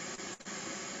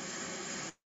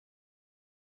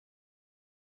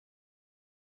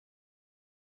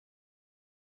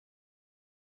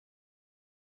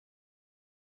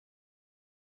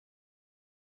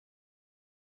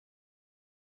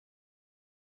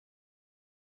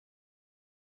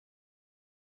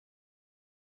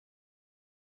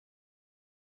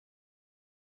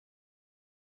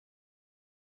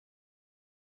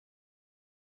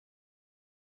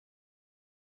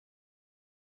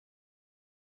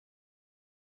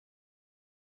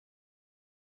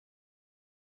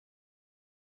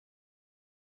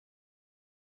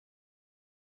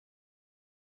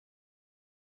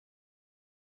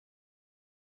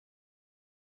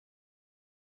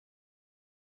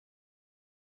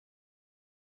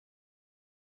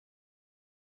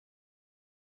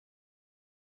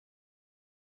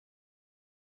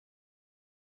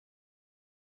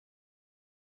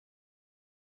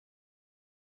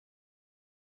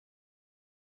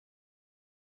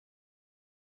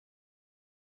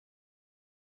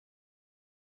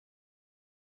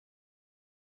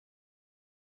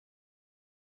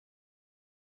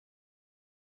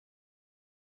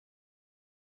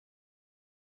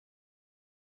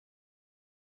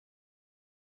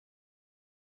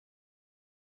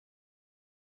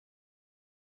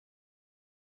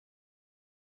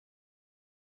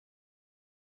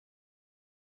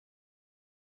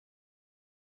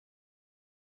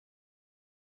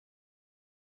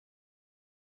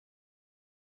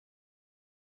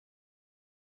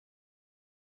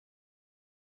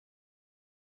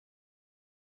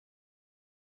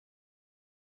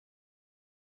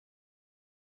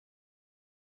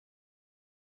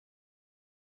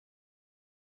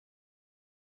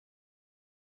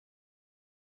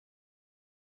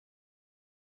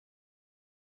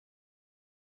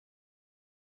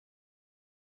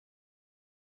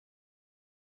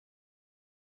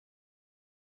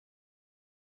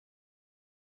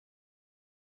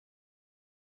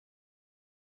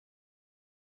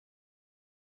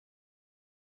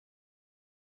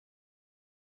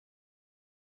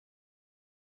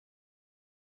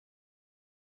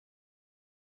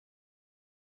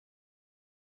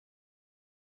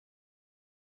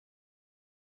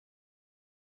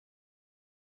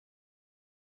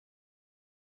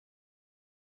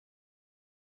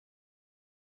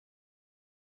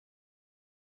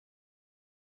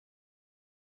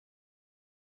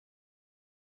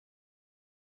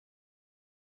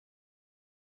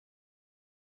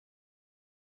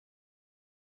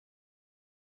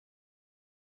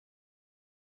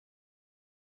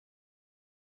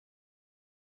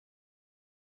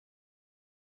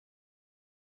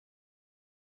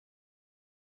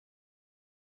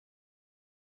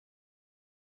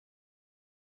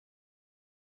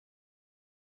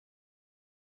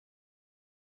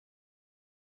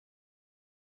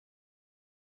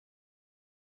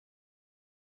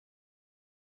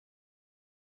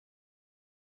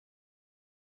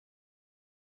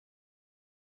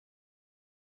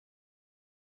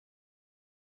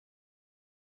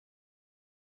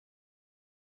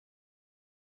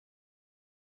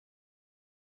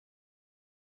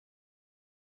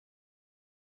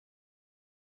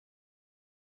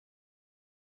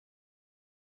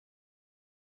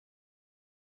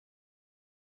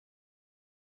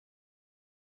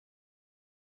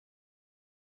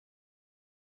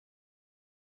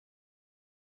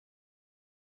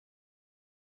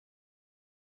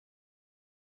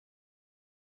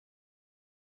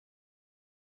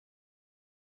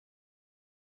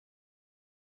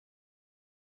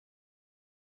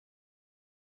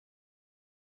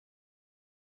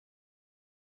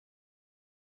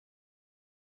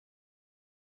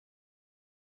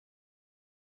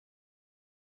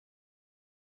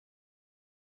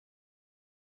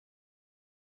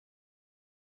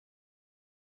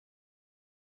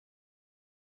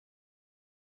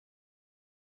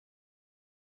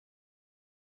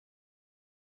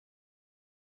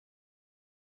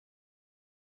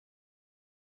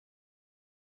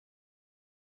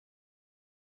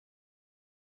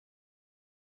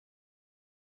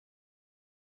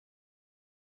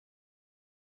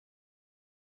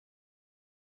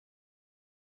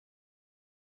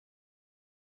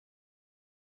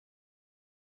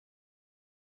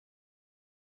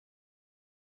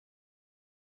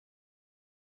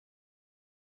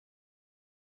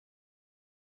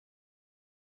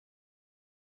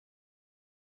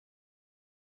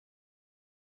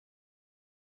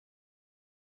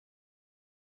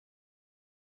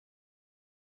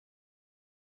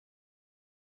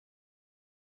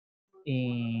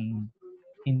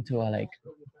 into a lake.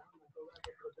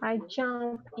 I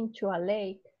jumped into a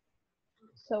lake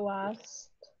so as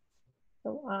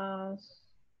uh,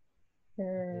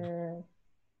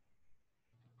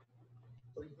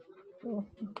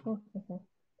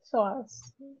 so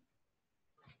as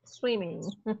swimming.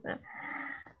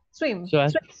 Swim. So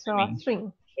as So as swimming.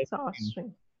 swim. So as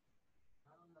swim.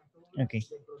 Okay.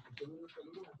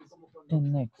 The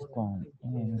next one.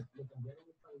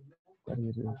 What do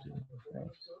you do to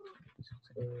impress?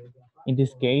 In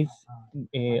this case,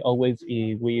 always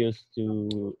we use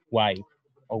to why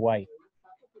or why.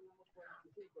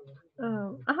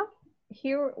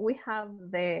 Here we have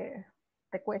the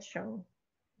question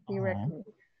directly.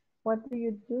 What do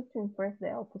you do to impress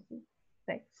the opposite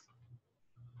sex?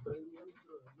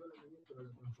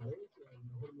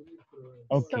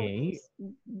 Okay.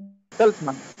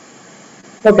 Salesman.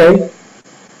 Okay.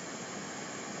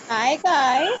 Hi,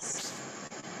 guys.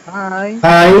 Hi.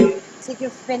 Hi. Did you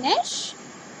finish?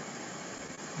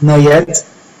 Not yet.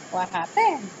 What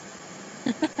happened?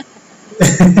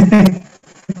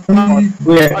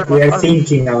 we are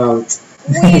thinking about.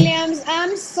 Williams,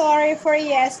 I'm sorry for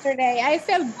yesterday. I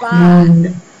felt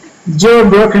bad. You're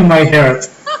broken my heart.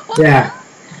 Yeah.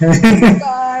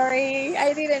 Sorry,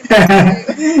 I didn't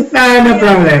mean to. No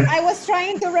problem. I was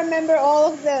trying to remember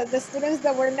all of the students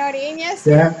that were not in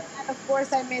yesterday. Yeah. And of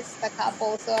course, I missed a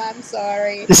couple, so I'm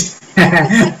sorry.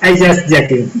 I just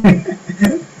joking.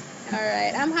 All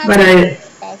right, I'm happy.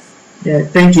 But yeah,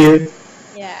 thank you.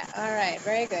 Yeah, all right,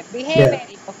 very good. Behave,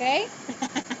 Eddie, okay?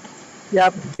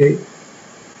 Yep. Okay.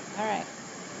 All right.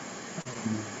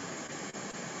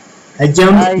 I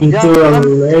jumped into a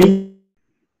lake.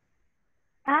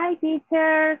 Hi,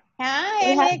 teacher.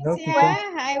 Hi, Alexia.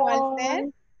 Hi,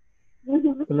 Walter.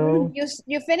 Hello.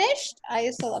 You finished?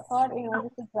 I stole a car in order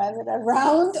to drive it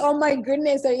around. Oh my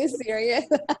goodness, are you serious?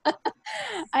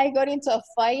 I got into a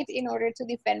fight in order to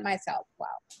defend myself.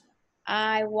 Wow.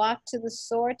 I walked to the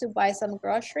store to buy some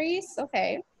groceries.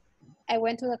 Okay. I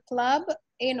went to the club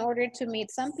in order to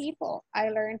meet some people. I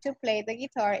learned to play the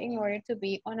guitar in order to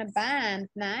be on a band.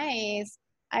 Nice.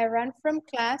 I ran from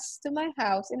class to my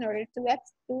house in order to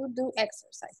do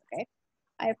exercise. Okay.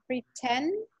 I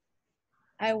pretended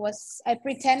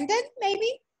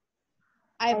maybe?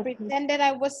 I pretended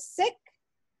I was sick?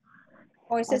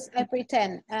 Or it says I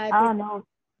pretend? Oh, no.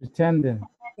 Pretending.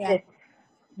 Yeah.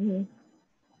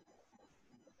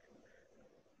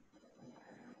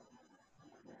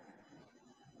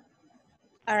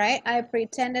 All right, I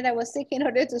pretended I was sick in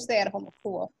order to stay at home.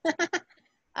 Cool.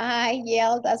 I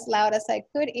yelled as loud as I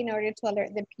could in order to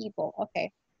alert the people.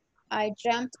 Okay. I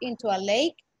jumped into a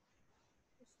lake.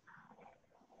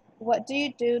 What do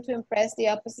you do to impress the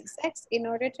opposite sex? In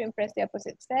order to impress the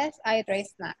opposite sex, I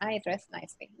dress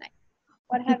nicely. Nice.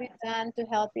 What have you done to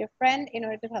help your friend? In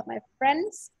order to help my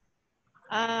friends,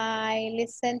 I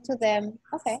listen to them.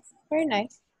 Okay, very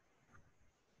nice.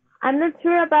 I'm not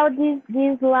sure about this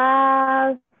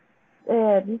last.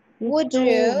 Would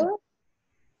you?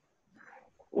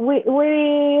 We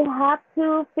have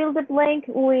to fill the blank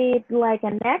with like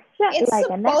an extra. It's like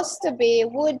supposed to be.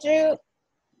 Would you?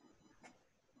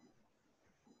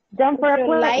 Jump for Would a you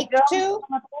plane, like to?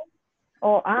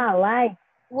 Oh, like.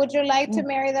 Would you like to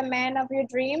marry the man of your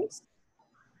dreams?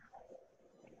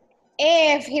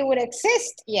 If he would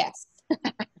exist, yes.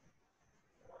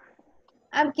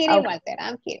 I'm kidding, Walter.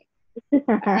 I'm kidding.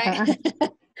 All right.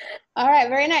 All right.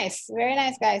 Very nice. Very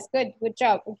nice, guys. Good. Good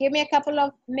job. Give me a couple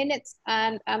of minutes,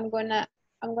 and I'm gonna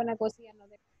go see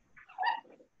another.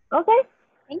 Okay.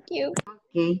 Thank you.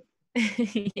 Okay.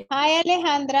 Hi,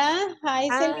 Alejandra. Hi,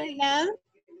 Selena.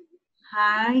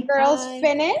 Hi. Girls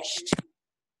finished?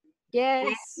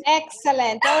 Yes.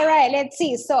 Excellent. All right. Let's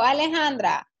see. So,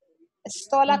 Alejandra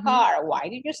stole a car. Why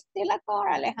did you steal a car,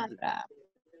 Alejandra?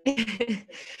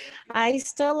 I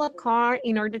stole a car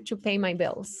in order to pay my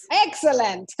bills.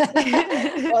 Excellent.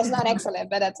 Well, it's not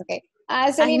excellent, but that's okay.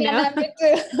 Selena, number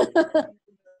 2.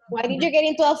 Why did you get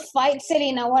into a fight,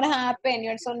 Selena? What happened?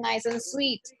 You're so nice and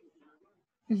sweet.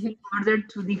 In order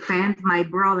to defend my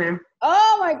brother.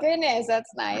 Oh my goodness,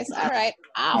 that's nice. All right.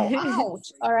 Ow,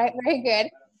 ouch. All right, very good.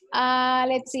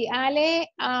 Let's see, Ale,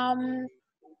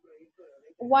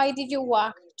 why did you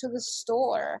walk to the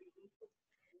store?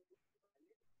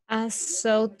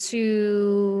 So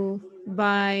to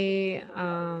buy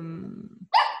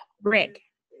bread.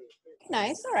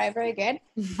 Nice. All right, very good.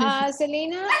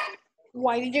 Selena,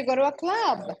 why did you go to a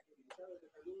club?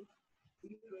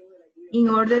 In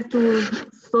order to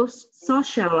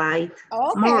socialize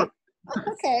more.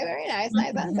 Okay, very nice.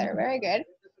 Nice answer. Very good.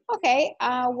 Okay,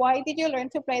 why did you learn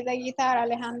to play the guitar,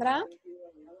 Alejandra?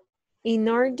 In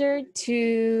order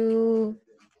to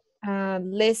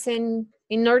listen,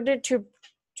 in order to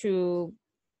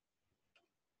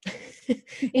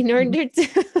in order to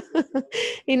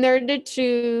in order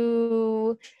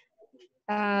to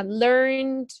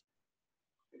learn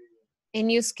a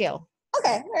new skill.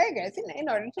 Okay, very good. In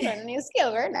order to learn a new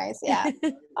skill, very nice. Yeah.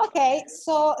 Okay,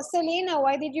 so Selena,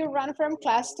 why did you run from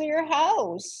class to your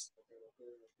house?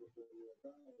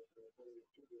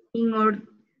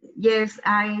 Yes,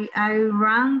 I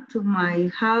ran to my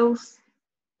house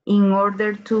in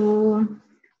order to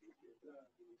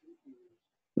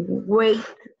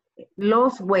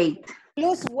lose weight.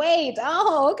 Lose weight.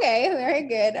 Oh, okay, very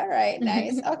good. All right,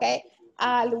 nice. Okay.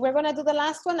 We're gonna do the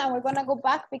last one and we're gonna go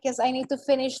back because I need to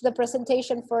finish the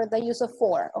presentation for the use of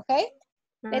for, okay?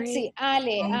 Let's see,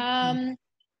 Ale,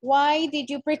 why did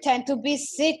you pretend to be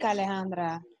sick,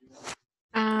 Alejandra?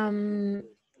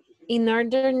 In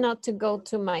order not to go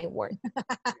to my work.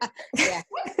 Yeah,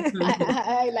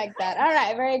 I like that. All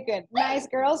right, very good. Nice,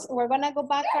 girls. We're gonna go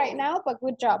back right now, but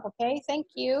good job, okay? Thank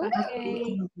you.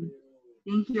 Okay.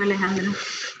 Thank you, Alejandra.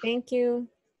 Thank you.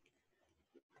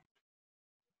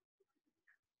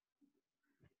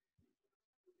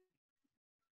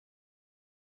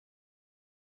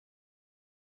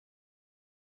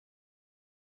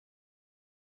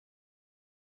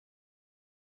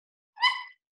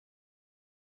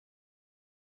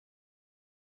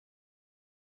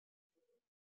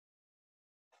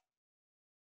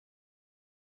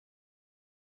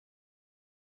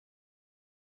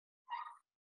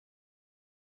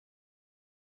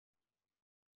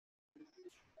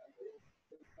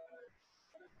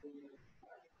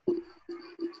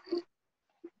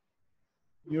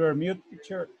 You are mute,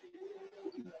 teacher.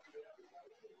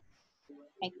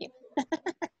 Thank you.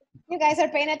 You guys are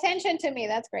paying attention to me.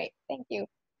 That's great. Thank you.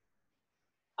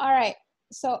 All right.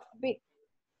 So,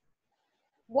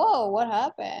 whoa, what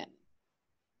happened?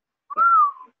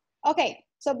 Okay.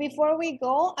 So before we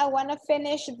go, I want to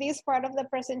finish this part of the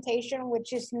presentation,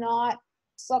 which is not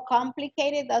so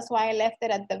complicated. That's why I left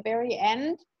it at the very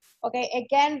end. Okay.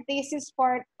 Again, this is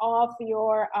part of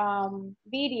your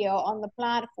video on the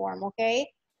platform. Okay.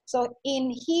 So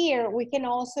in here, we can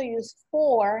also use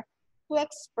for to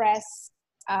express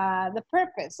the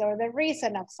purpose or the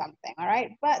reason of something, all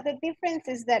right? But the difference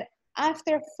is that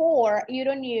after for, you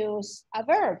don't use a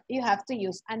verb. You have to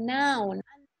use a noun.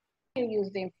 You use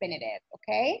the infinitive,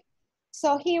 okay?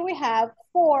 So here we have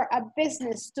for a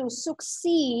business to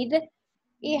succeed,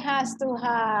 it has to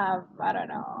have, I don't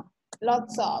know,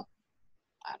 lots of,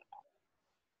 I don't know,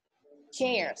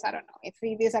 chairs, I don't know, if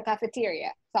it is a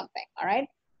cafeteria, something, all right?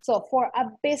 So for a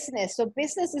business, so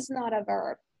business is not a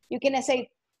verb. You cannot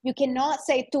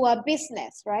say to a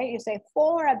business, right? You say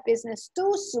for a business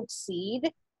to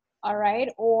succeed, all right?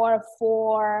 Or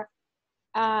for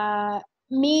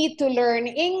me to learn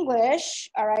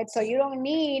English, all right? So you don't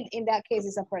need, in that case,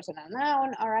 it's a personal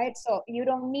noun, all right? So you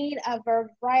don't need a verb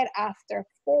right after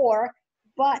for,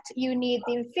 but you need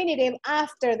the infinitive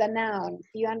after the noun.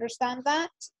 Do you understand that?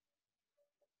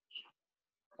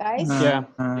 Guys? Yeah.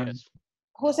 Yes.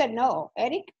 Who said no?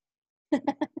 Eric?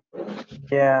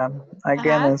 Yeah,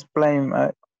 again,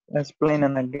 explain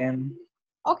and again.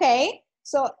 Okay,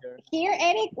 so here,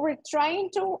 Eric, we're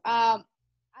trying to, at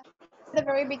the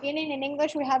very beginning in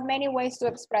English, we have many ways to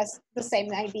express the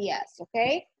same ideas,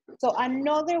 okay? So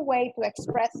another way to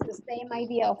express the same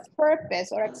idea of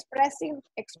purpose or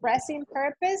expressing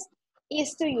purpose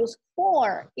is to use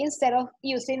for instead of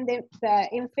using the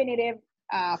infinitive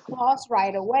clause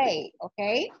right away,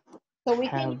 okay? So we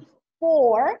can use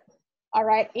for, all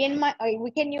right, we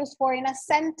can use for in a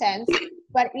sentence,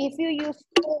 but if you use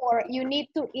for,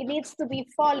 it needs to be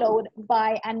followed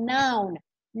by a noun,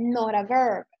 not a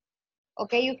verb.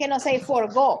 Okay, you cannot say for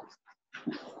go,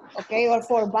 okay, or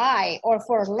for buy, or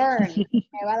for learn. Me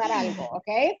va a dar algo,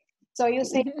 okay? So you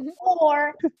say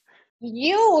for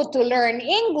you to learn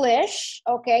English,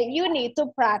 okay, you need to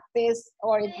practice,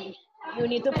 or you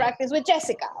need to practice with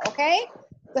Jessica, okay?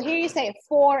 So here you say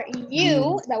for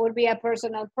you, that would be a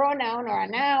personal pronoun or a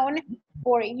noun,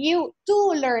 for you to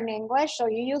learn English, so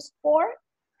you use for,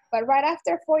 but right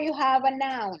after for you have a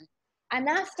noun. And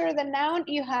after the noun,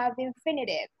 you have the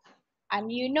infinitive. And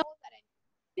you know that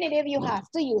in infinitive, you have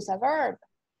to use a verb.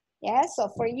 Yes, so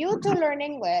for you to learn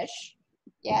English,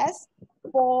 yes,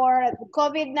 for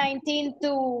COVID-19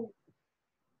 to,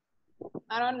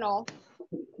 I don't know,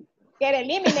 get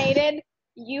eliminated,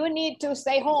 you need to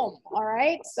stay home, all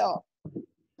right? So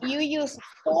you use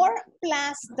for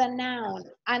plus the noun.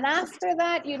 And after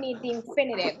that, you need the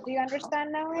infinitive. Do you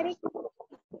understand now, Eric?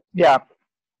 Yeah.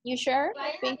 You sure?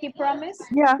 Pinky promise?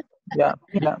 Yeah. Yeah.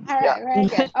 All right, very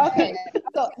good. Okay,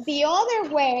 so the other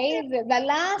way, the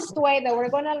last way that we're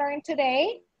going to learn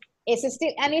today is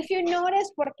still, and if you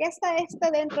notice, ¿por qué está esto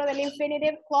dentro del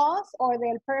infinitive clause o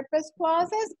del purpose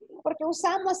clauses? Porque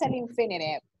usamos el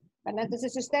infinitive. ¿Verdad?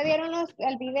 Entonces, si ustedes vieron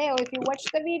el video, if you watch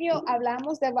the video,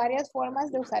 hablamos de varias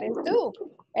formas de usar el to.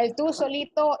 El to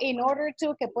solito, in order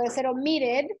to, que puede ser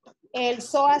omitted, el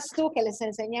so as to, que les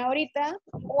enseñé ahorita,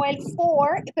 o el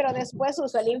for, pero después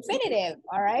uso el infinitive,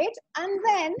 all right? And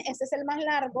then, este es el más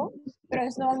largo, pero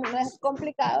no es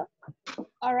complicado,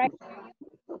 all right?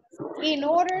 In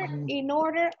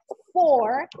order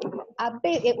for,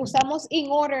 usamos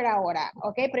in order ahora,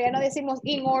 ok? Pero ya no decimos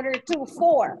in order to,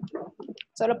 for.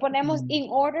 Solo ponemos in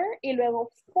order y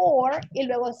luego for y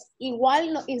luego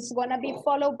igual is gonna be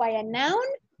followed by a noun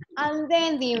and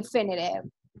then the infinitive,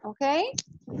 okay?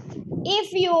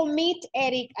 If you omit,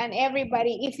 Eric and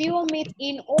everybody, if you omit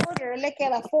in order, le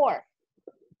queda for.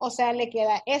 O sea, le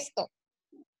queda esto.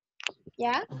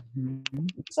 Yeah?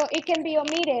 So it can be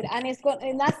omitted and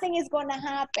nothing is going to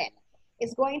happen.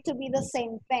 It's going to be the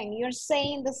same thing. You're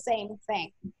saying the same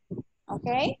thing.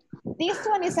 Okay? This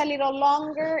one is a little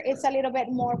longer. It's a little bit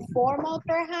more formal,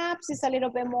 perhaps. It's a little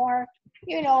bit more,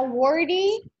 you know,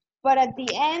 wordy. But at the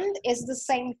end, it's the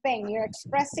same thing. You're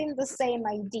expressing the same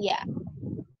idea.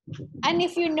 And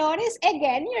if you notice,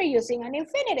 again, you're using an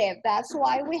infinitive. That's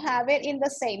why we have it in the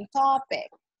same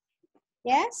topic.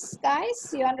 Yes,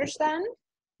 guys, you understand?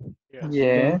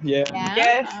 Yeah. Yes,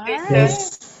 teacher.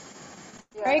 Yes.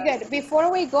 Very good.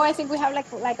 Before we go, I think we have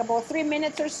like about 3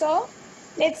 minutes or so.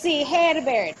 Let's see,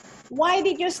 Herbert. Why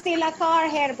did you steal a car,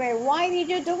 Herbert? Why did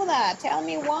you do that? Tell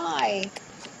me why.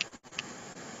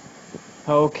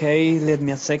 Okay, let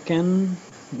me a second.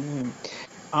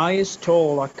 I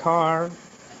stole a car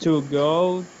to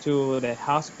go to the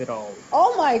hospital.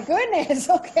 Oh my goodness,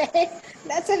 okay.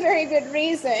 That's a very good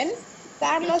reason.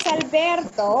 Carlos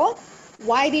Alberto,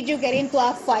 why did you get into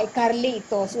a fight?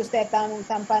 Carlitos, usted tan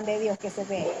pan de Dios que se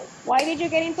ve. Why did you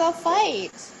get into a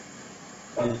fight?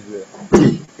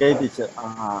 Okay, teacher.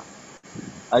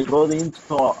 I got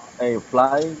into a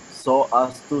flight so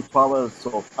as to travel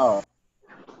so far.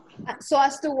 So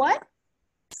as to what?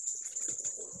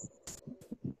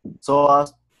 So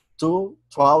as to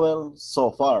travel so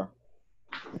far.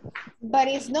 But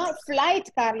it's not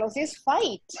flight, Carlos, it's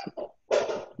fight.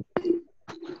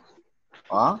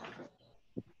 Huh?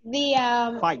 The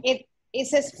Fight. It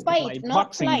says fight, Like not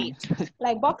boxing. flight.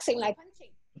 Like boxing, like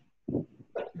punching.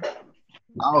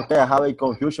 Okay, I have a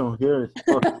confusion here.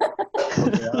 All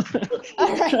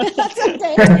right, that's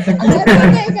okay. That's okay. All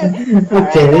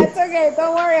right, that's okay.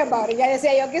 Don't worry about it. Ya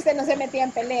decía yo que usted no se metía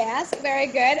en peleas. Very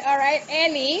good. All right,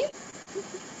 Ellie.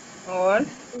 What?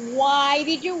 Why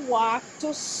did you walk to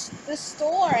the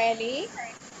store, Ellie?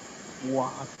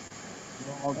 Walk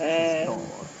to store.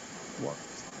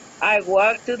 I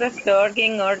walked to the store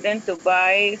in order to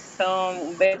buy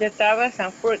some vegetables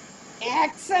and fruit.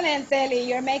 Excellent, Ellie.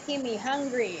 You're making me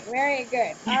hungry. Very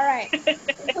good. All right.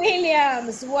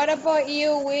 Williams, what about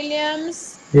you,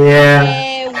 Williams?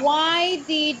 Yeah. Why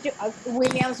did you,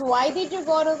 Williams, why did you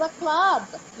go to the club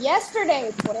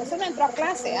yesterday? Por eso no entró a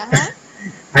clase, ajá.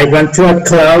 I went to a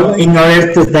club in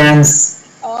order to dance.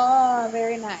 Oh,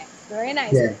 very nice. Very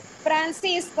nice. Yeah.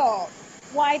 Francisco,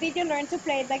 why did you learn to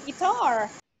play the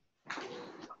guitar?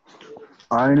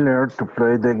 I learned to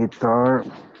play the guitar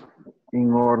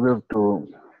in order to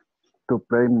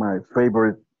play my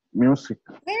favorite music.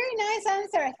 Very nice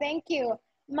answer. Thank you.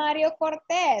 Mario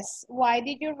Cortez, why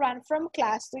did you run from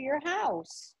class to your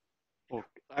house? Okay.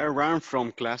 I ran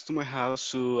from class to my house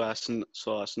so as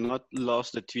not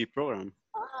lost the TV program.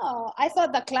 Oh, I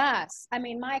thought the class. I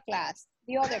mean, my class.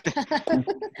 The other class.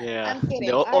 Yeah, I'm kidding.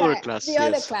 the All other right. class. The yes.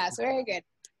 other class. Very good.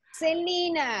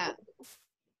 Selena.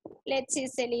 Let's see,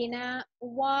 Selena.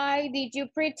 Why did you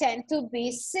pretend to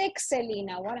be sick,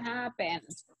 Selena? What happened?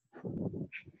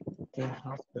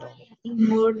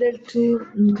 In order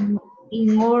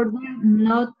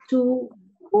not to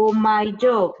go my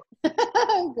job.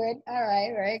 Good. All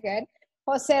right. Very good.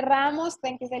 Jose Ramos.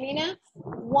 Thank you, Selena.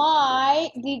 Why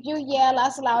did you yell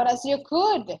as loud as you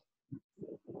could?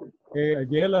 I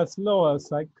yelled as low as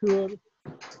I could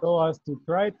so as to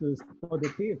try to stop the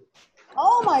thief.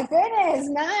 Oh my goodness,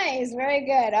 nice, very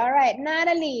good. All right,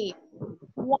 Natalie,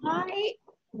 why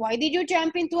did you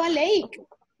jump into a lake?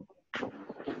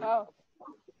 Oh,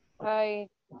 I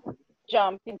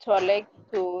jumped into a lake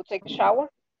to take a shower.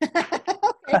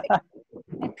 Okay.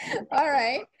 All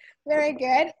right, very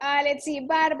good. Let's see,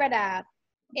 Barbara.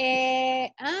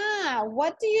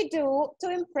 What do you do to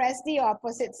impress the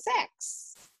opposite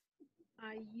sex?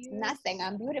 I use Nothing,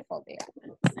 I'm beautiful, dear.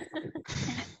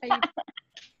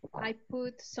 I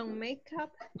put some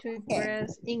makeup to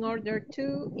impress in order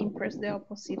to impress the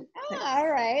opposite sex. All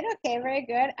right, okay, very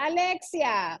good.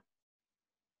 Alexia,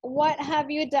 what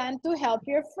have you done to help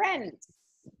your friends?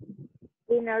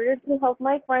 In order to help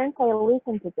my friends, I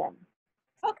listen to them.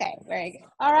 Okay, very good.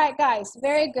 All right, guys,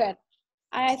 very good.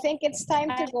 I think it's time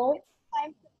to go.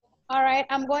 All right,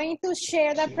 I'm going to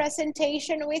share the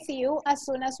presentation with you as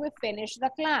soon as we finish the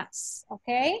class,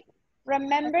 okay?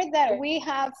 Remember that we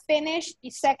have finished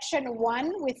section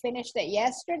 1. We finished it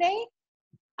yesterday.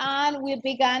 And we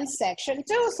began section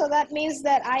 2. So that means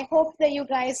that I hope that you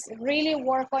guys really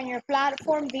work on your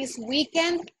platform this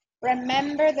weekend.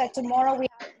 Remember that tomorrow we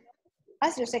have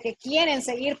class. Yo sé que quieren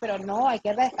seguir, pero no, hay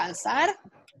que descansar.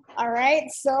 All right,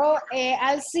 so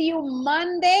I'll see you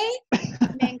Monday.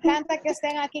 Me encanta que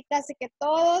estén aquí casi que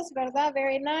todos, ¿verdad?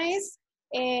 Very nice.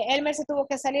 Elmer se tuvo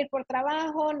que salir por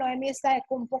trabajo, Noemí está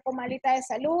un poco malita de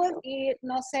salud y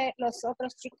no sé, los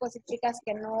otros chicos y chicas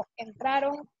que no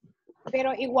entraron.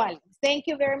 Pero igual, thank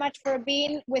you very much for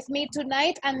being with me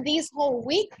tonight and this whole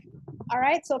week. All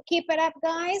right, so keep it up,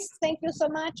 guys. Thank you so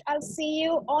much. I'll see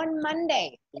you on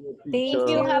Monday. If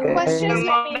you have questions,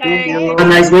 let me know. Have a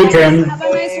nice weekend. Have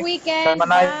a nice weekend. Have a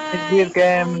nice Bye.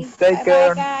 weekend. Take Bye,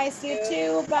 care. guys. You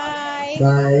too. Bye.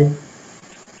 Bye.